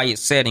quiet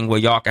setting where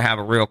y'all can have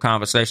a real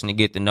conversation to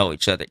get to know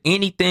each other.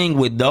 Anything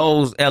with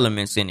those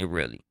elements in it,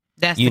 really.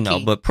 That's the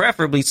key. But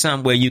preferably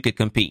somewhere you could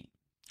compete.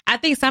 I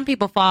think some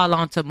people fall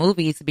onto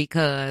movies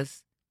because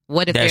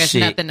what if there's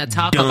nothing to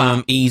talk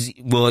about?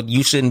 Easy. Well,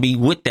 you shouldn't be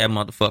with that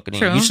motherfucker then.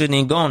 True. You shouldn't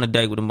even go on a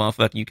date with a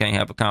motherfucker you can't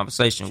have a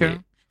conversation with.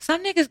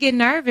 Some niggas get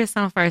nervous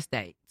on first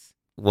dates.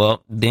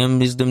 Well, them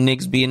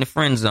niggas be in the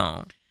friend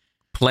zone.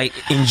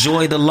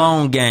 Enjoy the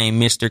long game,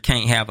 mister.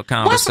 Can't have a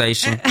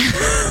conversation.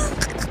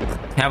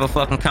 Have a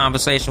fucking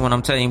conversation when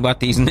I'm telling you about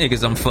these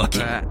niggas I'm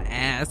fucking.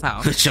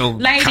 Asshole. With your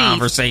ladies,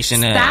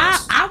 conversation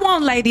ass. I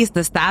want ladies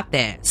to stop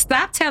that.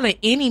 Stop telling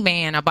any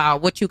man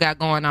about what you got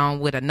going on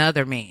with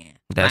another man.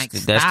 That's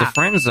the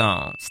friend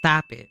zone.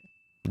 Stop it.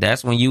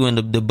 That's when you in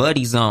the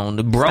buddy zone,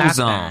 the bro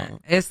zone.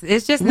 It's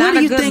just not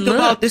a good look. What do you think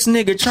about this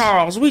nigga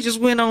Charles? We just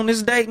went on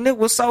this date and it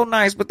was so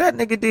nice, but that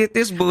nigga did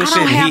this bullshit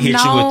and he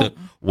hit you with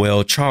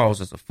well,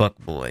 Charles is a fuck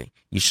boy.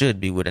 You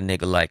should be with a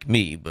nigga like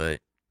me, but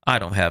I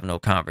don't have no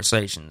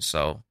conversation,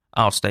 so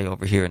I'll stay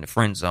over here in the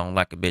friend zone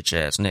like a bitch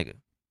ass nigga.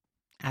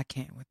 I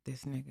can't with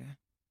this nigga.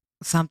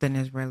 Something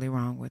is really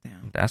wrong with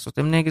him. That's what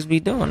them niggas be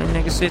doing. Them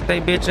niggas sit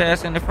they bitch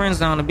ass in the friend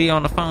zone and be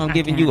on the phone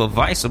giving you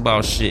advice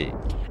about shit.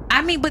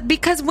 I mean, but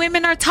because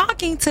women are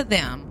talking to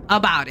them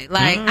about it.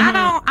 Like,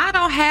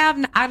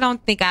 I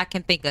don't think I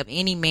can think of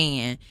any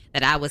man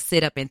that I would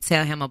sit up and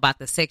tell him about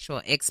the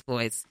sexual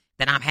exploits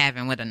that I'm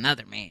having with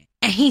another man.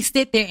 And he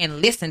sit there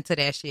and listen to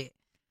that shit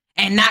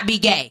and not be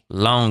gay.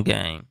 Long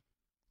game.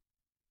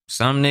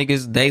 Some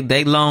niggas,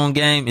 they long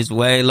game is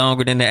way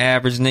longer than the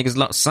average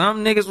niggas.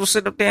 Some niggas will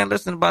sit up there and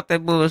listen about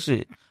that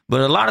bullshit.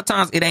 But a lot of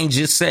times it ain't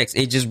just sex.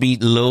 It just be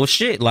little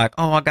shit like,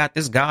 oh, I got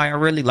this guy. I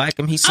really like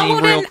him. He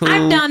seemed real cool.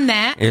 I've done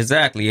that.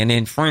 Exactly. And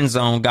then friend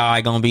zone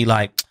guy gonna be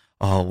like,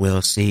 oh,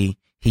 well, see,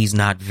 he's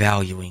not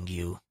valuing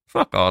you.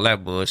 Fuck all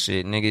that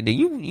bullshit, nigga.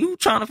 You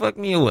trying to fuck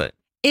me or what?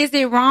 Is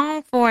it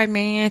wrong for a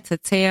man to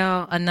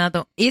tell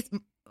another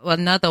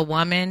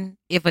woman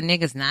if a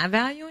nigga's not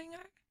valuing her?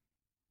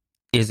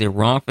 Is it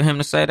wrong for him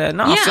to say that?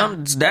 No,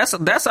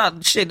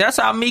 that's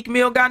how Meek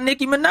Mill got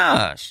Nicki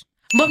Minaj.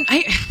 But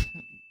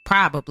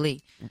probably.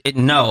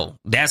 No,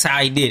 that's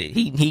how he did it.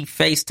 He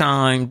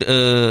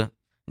FaceTimed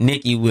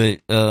Nicki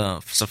with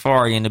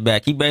Safari in the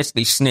back. He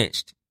basically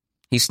snitched.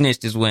 He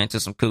snitched his way into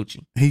some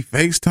coochie. He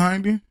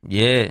FaceTimed you?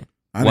 Yeah.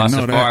 While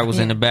Safari was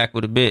in the back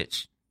with a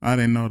bitch. I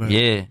didn't know that.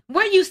 Yeah.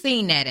 Where you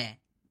seen that at?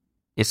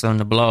 It's on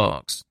the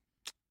blogs.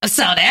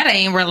 So that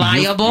ain't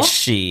reliable.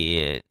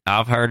 Shit.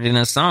 I've heard it in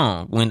a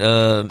song. When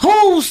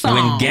whose song?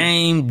 When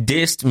Game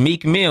dissed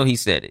Meek Mill, he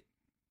said it.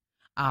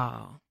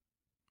 Oh.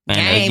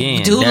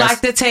 And Game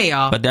like to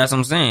tell. But that's what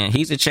I'm saying.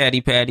 He's a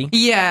chatty patty.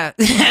 Yeah,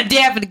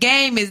 definitely.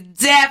 Game is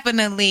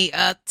definitely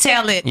a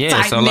tell it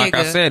type so like nigga.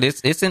 I said,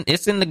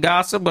 it's in the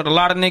gossip, but a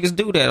lot of niggas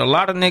do that. A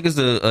lot of niggas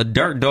a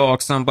dirt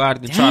dog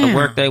somebody to try to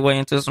work their way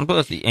into some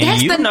pussy.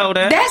 And know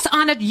that.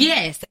 That's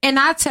yes. And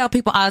I tell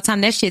people all the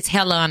time, that shit's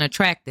hella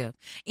unattractive.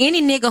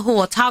 Any nigga who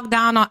will talk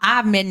down on,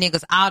 I've met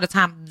niggas all the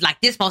time, like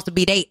this supposed to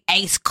be they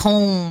ace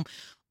coon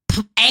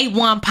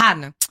A1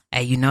 partner.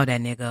 Hey, you know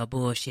that nigga a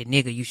bullshit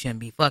nigga. You shouldn't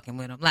be fucking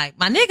with him. Like,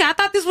 my nigga, I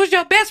thought this was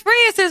your best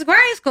friend since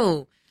grade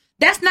school.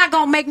 That's not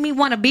gonna make me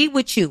want to be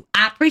with you.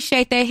 I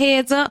appreciate that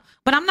heads up,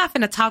 but I'm not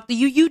finna talk to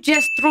you. You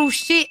just threw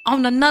shit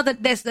on another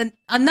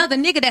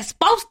nigga that's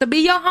supposed to be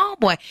your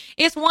homeboy.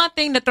 It's one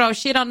thing to throw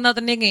shit on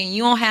another nigga and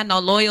you don't have no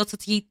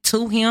loyalty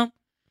to him,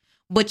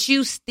 but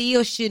you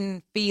still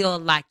shouldn't feel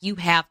like you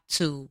have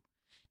to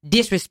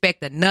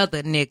disrespect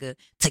another nigga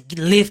to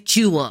lift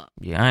you up.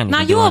 Yeah, I ain't now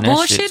even you doing a that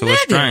bullshit shit to nigga. a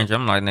stranger.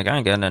 I'm like, nigga, I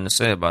ain't got nothing to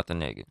say about the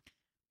nigga.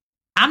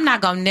 I'm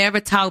not gonna never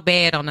talk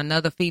bad on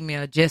another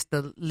female just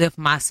to lift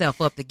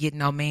myself up to get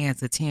no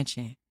man's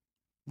attention.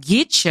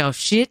 Get your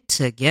shit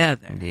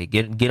together. Yeah,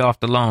 get off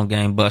the long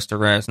game,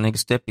 buster ass nigga.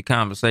 Step your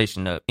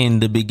conversation up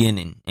in the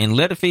beginning and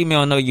let a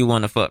female know you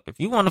want to fuck. If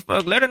you want to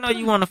fuck, let her know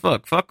you want to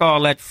fuck. Fuck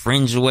all that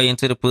fringe your way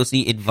into the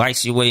pussy,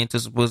 advice your way into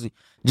some pussy.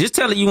 Just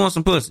tell her you want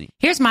some pussy.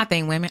 Here's my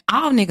thing, women.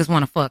 All niggas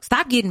want to fuck.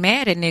 Stop getting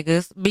mad at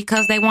niggas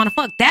because they want to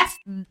fuck.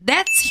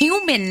 That's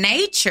human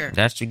nature.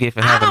 That's what you get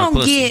for having a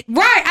pussy.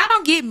 I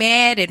don't get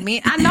mad at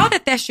me. I know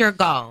that that's your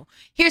goal.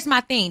 Here's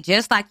my thing.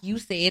 Just like you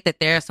said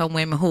that there are some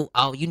women who,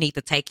 you need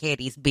to take care of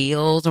these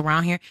bills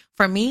around here.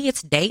 For me,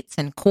 it's dates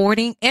and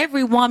courting.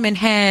 Every woman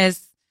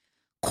has,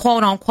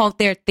 quote unquote,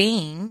 their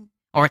thing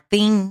or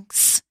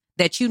things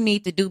that you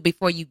need to do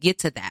before you get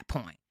to that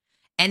point.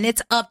 And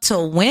it's up to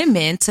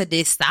women to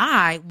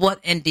decide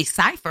and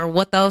decipher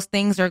what those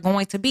things are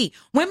going to be.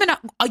 Women,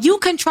 you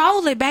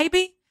control it,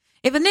 baby.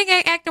 If a nigga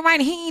ain't acting right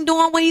and he ain't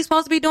doing what he's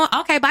supposed to be doing,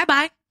 okay,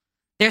 bye-bye.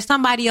 There's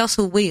somebody else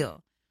who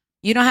will.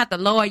 You don't have to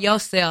lower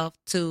yourself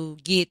to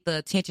get the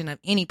attention of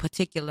any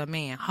particular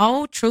man.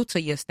 Hold true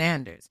to your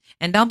standards.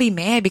 And don't be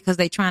mad because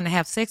they trying to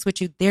have sex with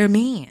you. They're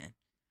men.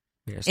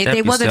 Yeah, if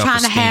they wasn't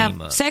trying to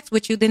have sex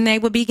with you, then they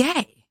would be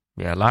gay.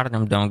 Yeah, a lot of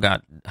them don't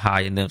got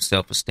high enough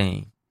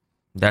self-esteem.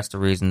 That's the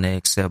reason they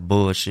accept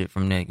bullshit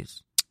from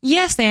niggas.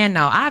 Yes and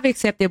no. I've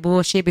accepted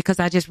bullshit because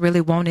I just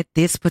really wanted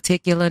this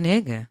particular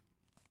nigga.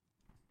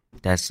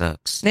 That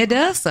sucks. It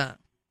does suck.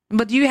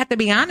 But you have to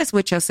be honest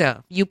with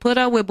yourself. You put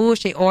up with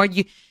bullshit or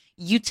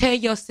you tell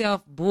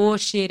yourself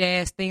bullshit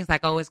ass things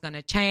like, it's going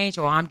to change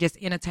or I'm just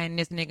entertaining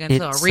this nigga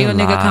until a real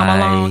nigga come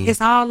along.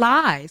 It's all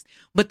lies.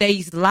 But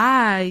these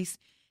lies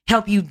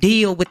help you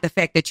deal with the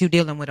fact that you're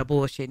dealing with a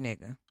bullshit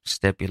nigga.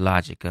 Step your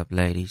logic up,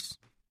 ladies.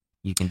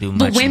 You can do much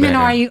But women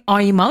better.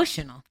 are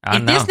emotional.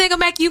 If know. this nigga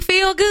make you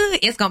feel good,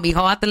 it's going to be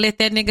hard to let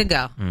that nigga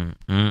go.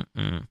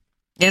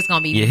 It's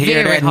going to be you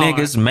hear very that, hard.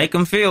 niggas? Make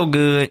them feel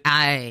good.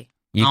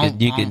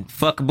 You can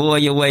fuck a boy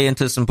your way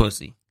into some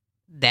pussy.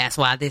 That's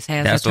why this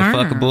has That's a term.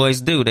 what fuck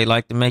boys do. They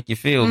like to make you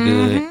feel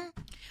good.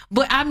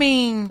 But I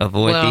mean,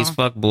 avoid these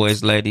fuck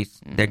boys, ladies.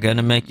 They're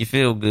gonna make you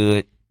feel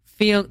good.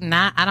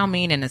 I don't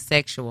mean in a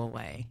sexual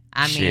way.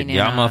 I mean,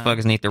 y'all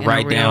motherfuckers need to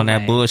write down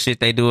that bullshit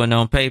they doing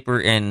on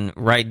paper and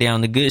write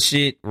down the good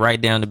shit,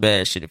 write down the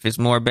bad shit. If it's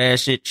more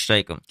bad shit,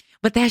 shake them.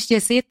 But that's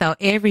just it, though.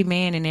 Every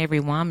man and every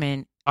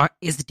woman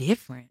is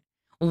different.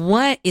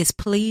 What is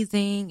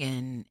pleasing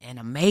and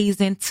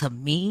amazing to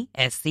me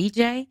as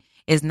CJ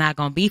is not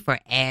going to be for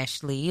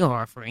Ashley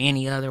or for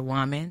any other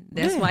woman.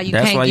 That's why you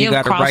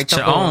got to write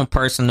your own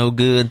personal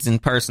goods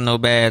and personal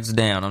bads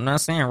down. I'm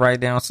not saying write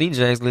down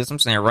CJ's list. I'm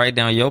saying write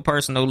down your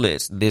personal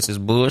list. This is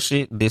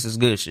bullshit. This is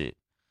good shit.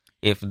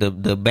 If the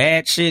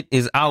bad shit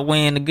is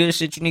outweighing the good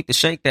shit, you need to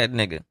shake that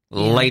nigga.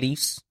 Yeah.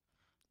 Ladies,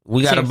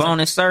 we got a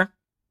bonus, sir.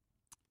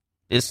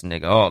 This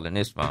nigga all in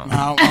this phone.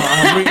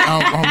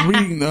 I'm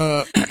reading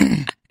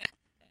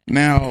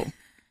now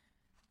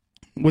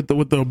with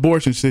the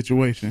abortion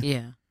situation.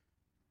 Yeah.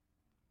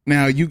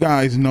 Now you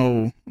guys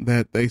know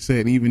that they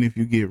said even if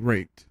you get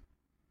raped,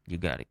 you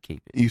gotta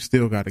keep it. You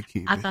still gotta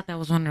keep it. I thought that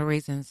was one of the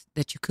reasons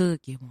that you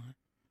could get one.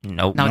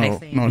 Nope.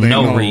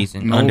 No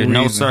reason. Under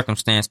no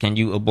circumstance can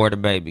you abort a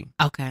baby.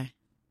 Okay.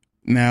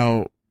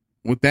 Now,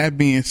 with that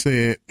being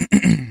said,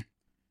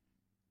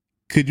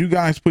 could you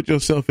guys put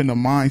yourself in the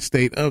mind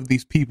state of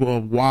these people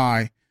of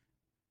why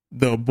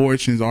the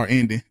abortions are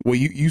ending? Well,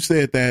 you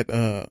said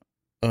that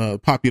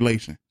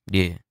population.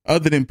 Yeah.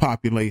 Other than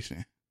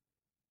population,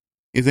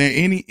 is there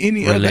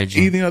any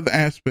other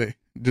aspect?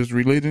 Just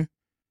religion?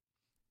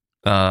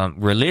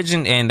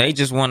 Religion, and they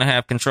just want to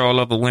have control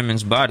over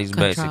women's bodies,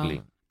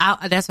 basically.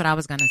 That's what I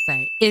was gonna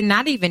say. And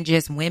not even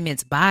just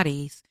women's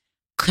bodies,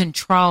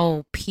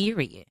 control.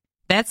 Period.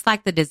 That's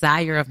like the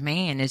desire of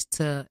man is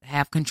to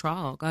have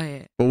control. Go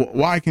ahead. But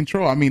why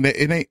control? I mean,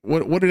 it ain't.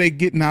 What are they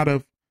getting out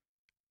of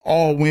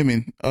all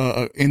women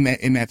in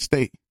that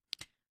state?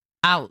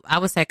 I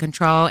would say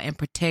control and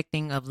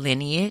protecting of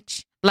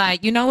lineage.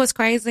 Like, you know what's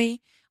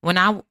crazy? when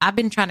I've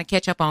been trying to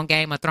catch up on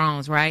Game of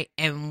Thrones, right?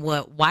 And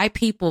what white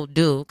people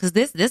do, because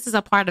this is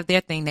a part of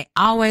their thing. They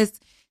always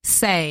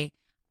say,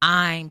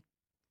 I'm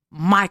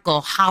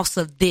Michael, house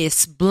of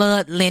this,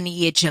 blood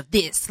lineage of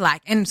this.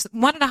 Like, and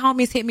one of the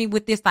homies hit me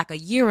with this like a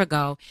year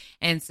ago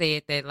and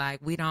said that like,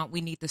 we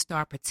need to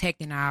start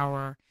protecting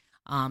our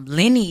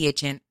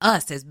lineage and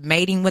us as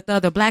mating with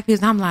other black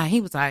people. And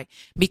he was like,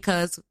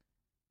 because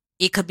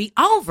it could be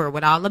over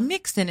with all the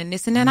mixing and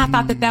this and that. And I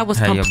thought that was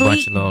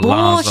complete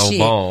bullshit.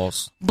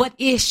 But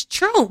it's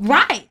true,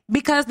 right?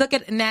 Because look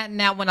at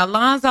now when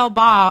Alonzo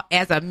Ball,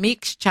 as a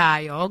mixed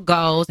child,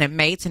 goes and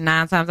mates, and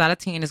 9 times out of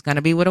 10 is going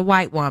to be with a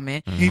white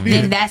woman,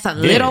 then that's a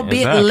little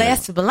bit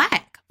less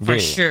black. For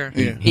sure.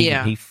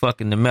 Yeah. He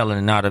fucking the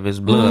melanin out of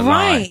his blood.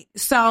 Right.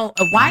 So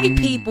white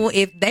people,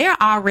 if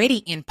they're already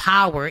in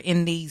power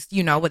in these,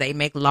 where they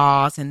make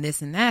laws and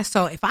this and that.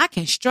 So if I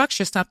can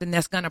structure something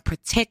that's going to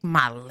protect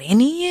my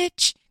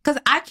lineage,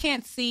 because I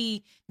can't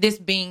see this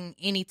being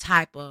any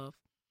type of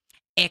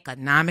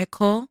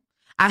economical.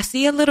 I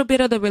see a little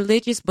bit of the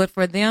religious, but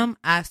for them,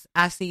 I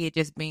see it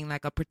just being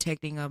like a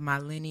protecting of my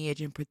lineage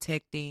and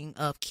protecting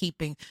of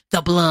keeping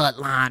the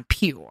bloodline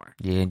pure.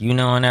 Yeah, in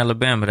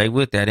Alabama, they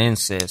with that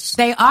incest.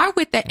 They are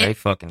with that. They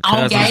fucking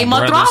cousins, on Game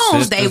of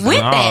Thrones, they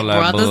with that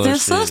brothers and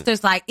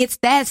sisters. Like it's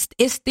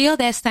still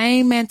that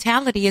same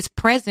mentality is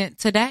present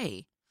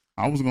today.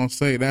 I was gonna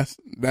say that's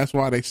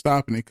why they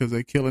stopping it, because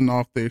they killing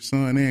off their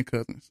son and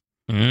cousins.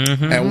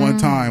 Mm-hmm. At one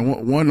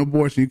time, one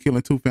abortion, you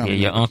killing 2 families.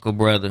 Yeah, your uncle,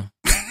 brother.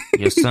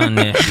 Your son,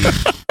 nephew,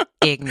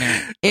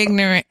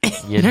 ignorant,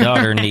 your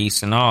daughter,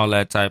 niece, and all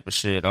that type of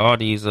shit. All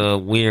these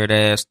weird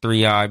ass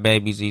 3-eyed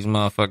babies these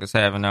motherfuckers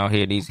having out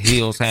here. These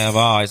heels have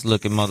eyes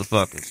looking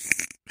motherfuckers.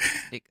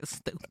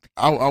 Stupid.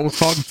 I was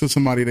talking to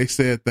somebody. They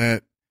said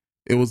that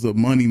it was a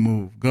money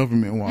move,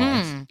 government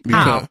wise,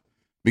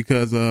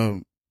 because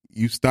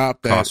you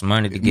stopped that. Cost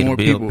money to get a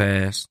bill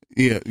passed.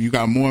 Yeah, you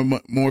got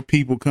more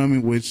people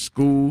coming, which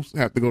schools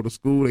have to go to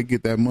school. They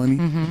get that money.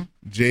 Mm-hmm.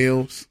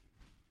 Jails.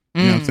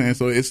 You know what I'm saying?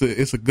 So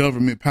it's a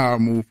government power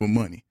move for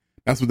money.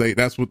 That's what I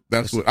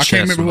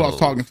can't remember who I was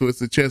talking to.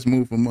 It's a chess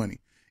move for money.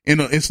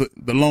 It's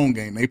the long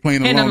game. They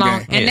playing the long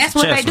game. And that's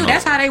what they do.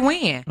 That's how they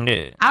win.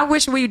 Yeah. I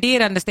wish we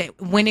did understand.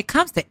 When it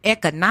comes to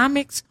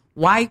economics,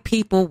 white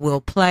people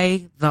will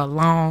play the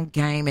long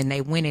game and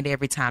they win it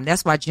every time.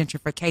 That's why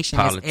gentrification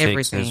Politics is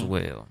everything. as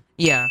well.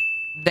 Yeah.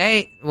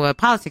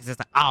 Politics is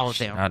all of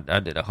them. I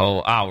did a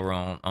whole hour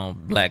on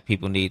black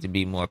people need to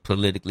be more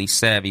politically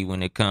savvy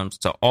when it comes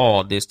to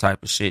all this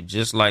type of shit,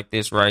 just like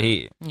this right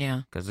here.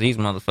 Yeah. Because these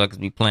motherfuckers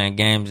be playing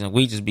games and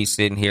we just be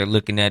sitting here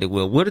looking at it.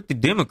 Well, what did the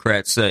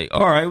Democrats say?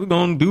 All right, we're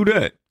going to do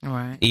that. All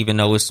right. Even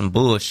though it's some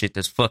bullshit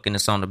that's fucking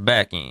us on the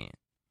back end.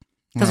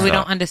 Because we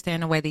don't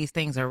understand the way these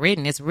things are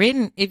written. It's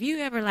written, if you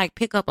ever like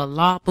pick up a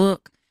law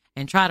book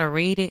and try to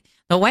read it,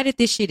 the way that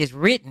this shit is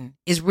written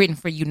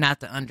for you not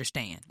to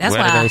understand. That's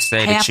why why they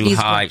say that you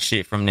hide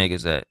shit from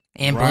niggas at.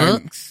 In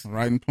books.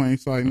 Right in plain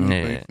sight.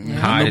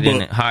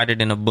 Hide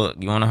it in a book.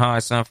 You want to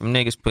hide something from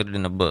niggas, put it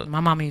in a book.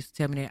 My mama used to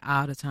tell me that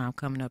all the time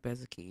coming up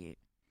as a kid.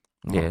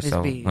 Yeah,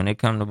 so when it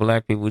comes to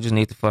black people, we just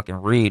need to fucking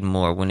read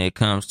more when it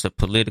comes to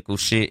political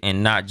shit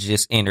and not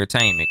just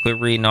entertainment. Quit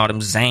reading all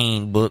them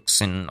Zane books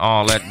and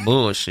all that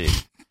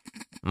bullshit.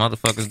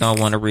 Motherfuckers don't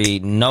want to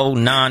read no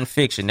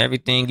nonfiction.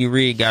 Everything you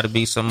read got to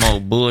be some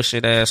old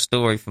bullshit ass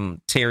story from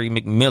Terry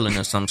McMillan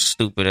or some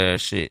stupid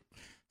ass shit.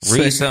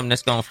 Read something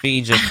that's going to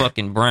feed your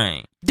fucking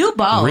brain. Do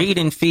both.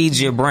 Reading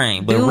feeds your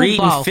brain. But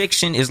reading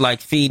fiction is like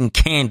feeding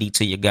candy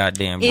to your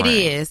goddamn brain. It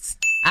is.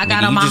 I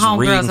got on my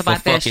homegirls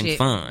about that shit.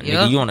 Fun. Yep.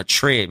 Nigga, you on a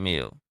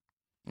treadmill.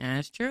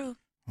 That's true.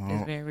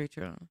 It's very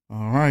true.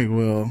 All right,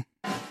 well,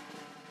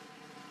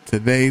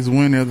 today's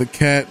winner of the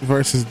cat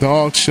versus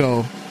dog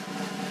show.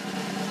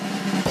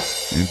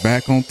 And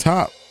back on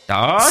top,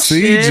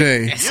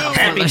 CJ.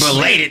 Happy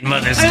belated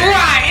Mother's Day.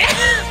 Right.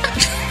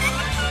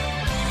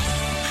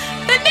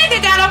 The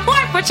nigga got a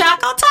point for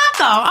Choco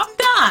Taco. I'm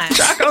done.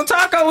 Choco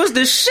Taco was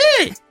the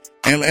shit.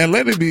 And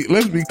let's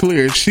be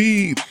clear,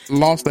 she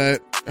lost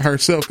that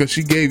herself because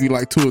she gave you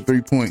like 2 or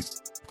 3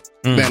 points.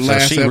 That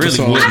last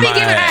episode. Really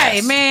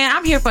hey man,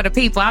 I'm here for the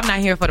people. I'm not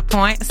here for the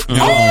points.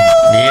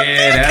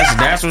 Yeah,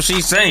 that's what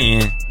she's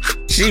saying.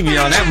 She be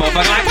on that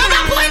motherfucker like, what's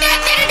my point?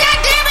 That nigga,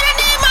 goddamn it, I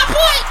need my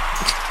point.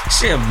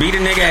 She'll beat a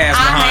nigga ass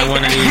behind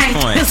one of these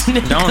points.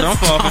 Don't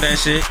fall for that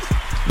shit.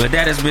 But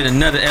that has been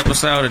another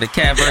episode of the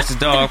Cat vs.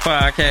 Dog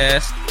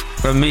podcast.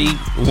 From me,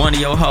 one of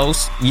your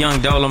hosts,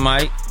 Young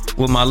Dolomite,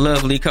 with my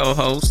lovely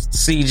co-host,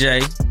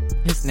 CJ.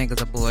 This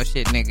nigga's a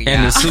bullshit nigga,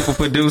 and the super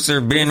producer,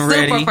 Ben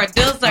Ready. Super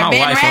producer, my Ben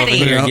wife Ready.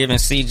 over here giving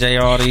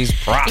CJ all these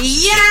props.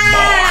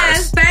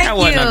 Yes, thank you. That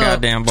wasn't a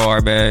goddamn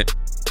bar, bag.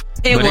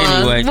 It was.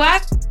 Anyway,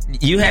 what?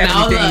 You have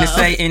anything to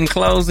say in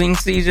closing,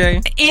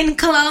 CJ? In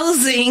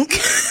closing.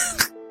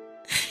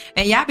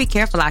 And y'all be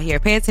careful out here.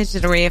 Pay attention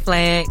to the red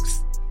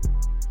flags.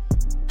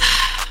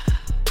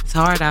 It's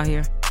hard out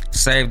here.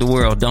 Save the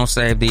world. Don't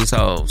save these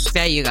hoes.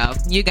 There you go.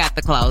 You got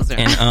the closer.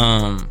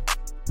 And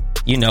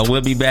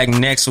We'll be back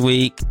next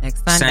week.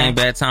 Next Sunday. Same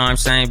bad time,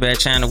 same bad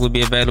channel. Will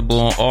be available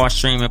on all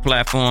streaming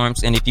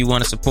platforms. And if you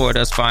want to support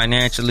us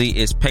financially,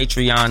 it's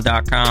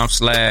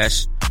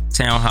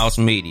patreon.com/Townhouse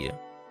Media.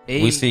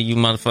 Hey. We see you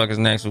motherfuckers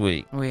next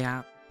week. We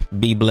out.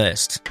 Be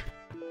blessed.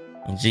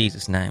 In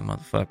Jesus' name,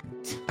 motherfucker.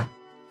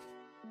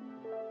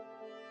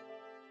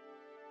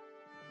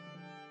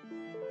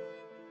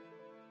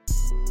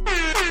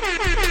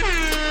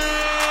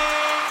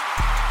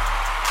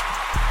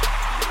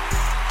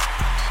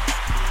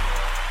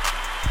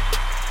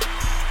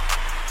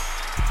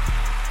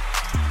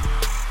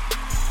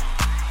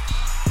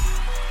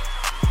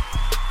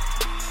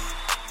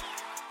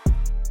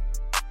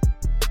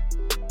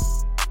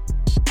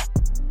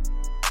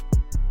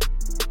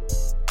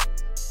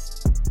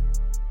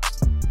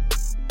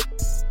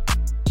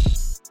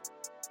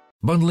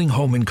 Bundling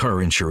home and car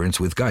insurance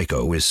with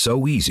Geico is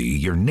so easy,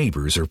 your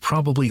neighbors are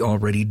probably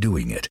already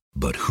doing it.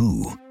 But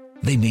who?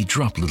 They may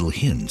drop little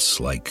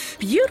hints like,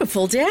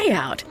 beautiful day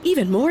out.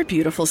 Even more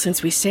beautiful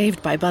since we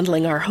saved by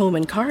bundling our home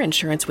and car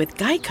insurance with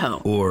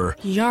Geico. Or,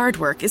 yard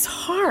work is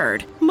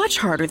hard. Much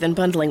harder than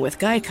bundling with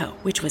Geico,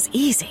 which was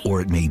easy. Or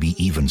it may be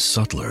even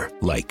subtler,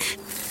 like,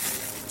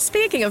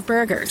 speaking of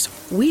burgers,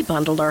 we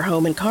bundled our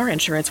home and car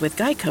insurance with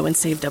Geico and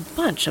saved a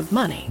bunch of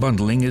money.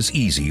 Bundling is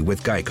easy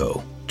with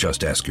Geico.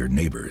 Just ask your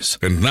neighbors.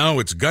 And now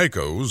it's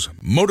Geico's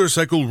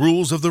Motorcycle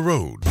Rules of the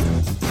Road.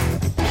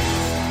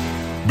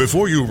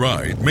 Before you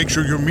ride, make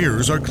sure your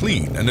mirrors are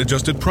clean and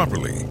adjusted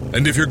properly.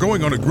 And if you're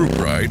going on a group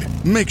ride,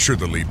 make sure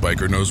the lead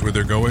biker knows where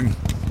they're going.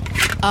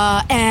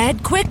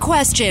 Ed, quick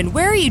question.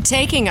 Where are you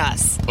taking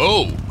us?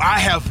 Oh, I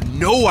have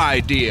no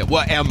idea.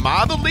 Well, am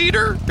I the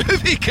leader?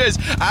 Because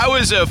I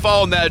was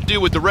following that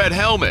dude with the red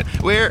helmet.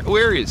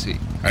 Where is he?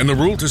 And the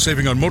rule to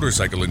saving on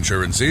motorcycle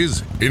insurance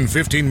is, in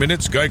 15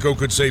 minutes, Geico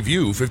could save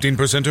you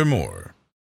 15% or more.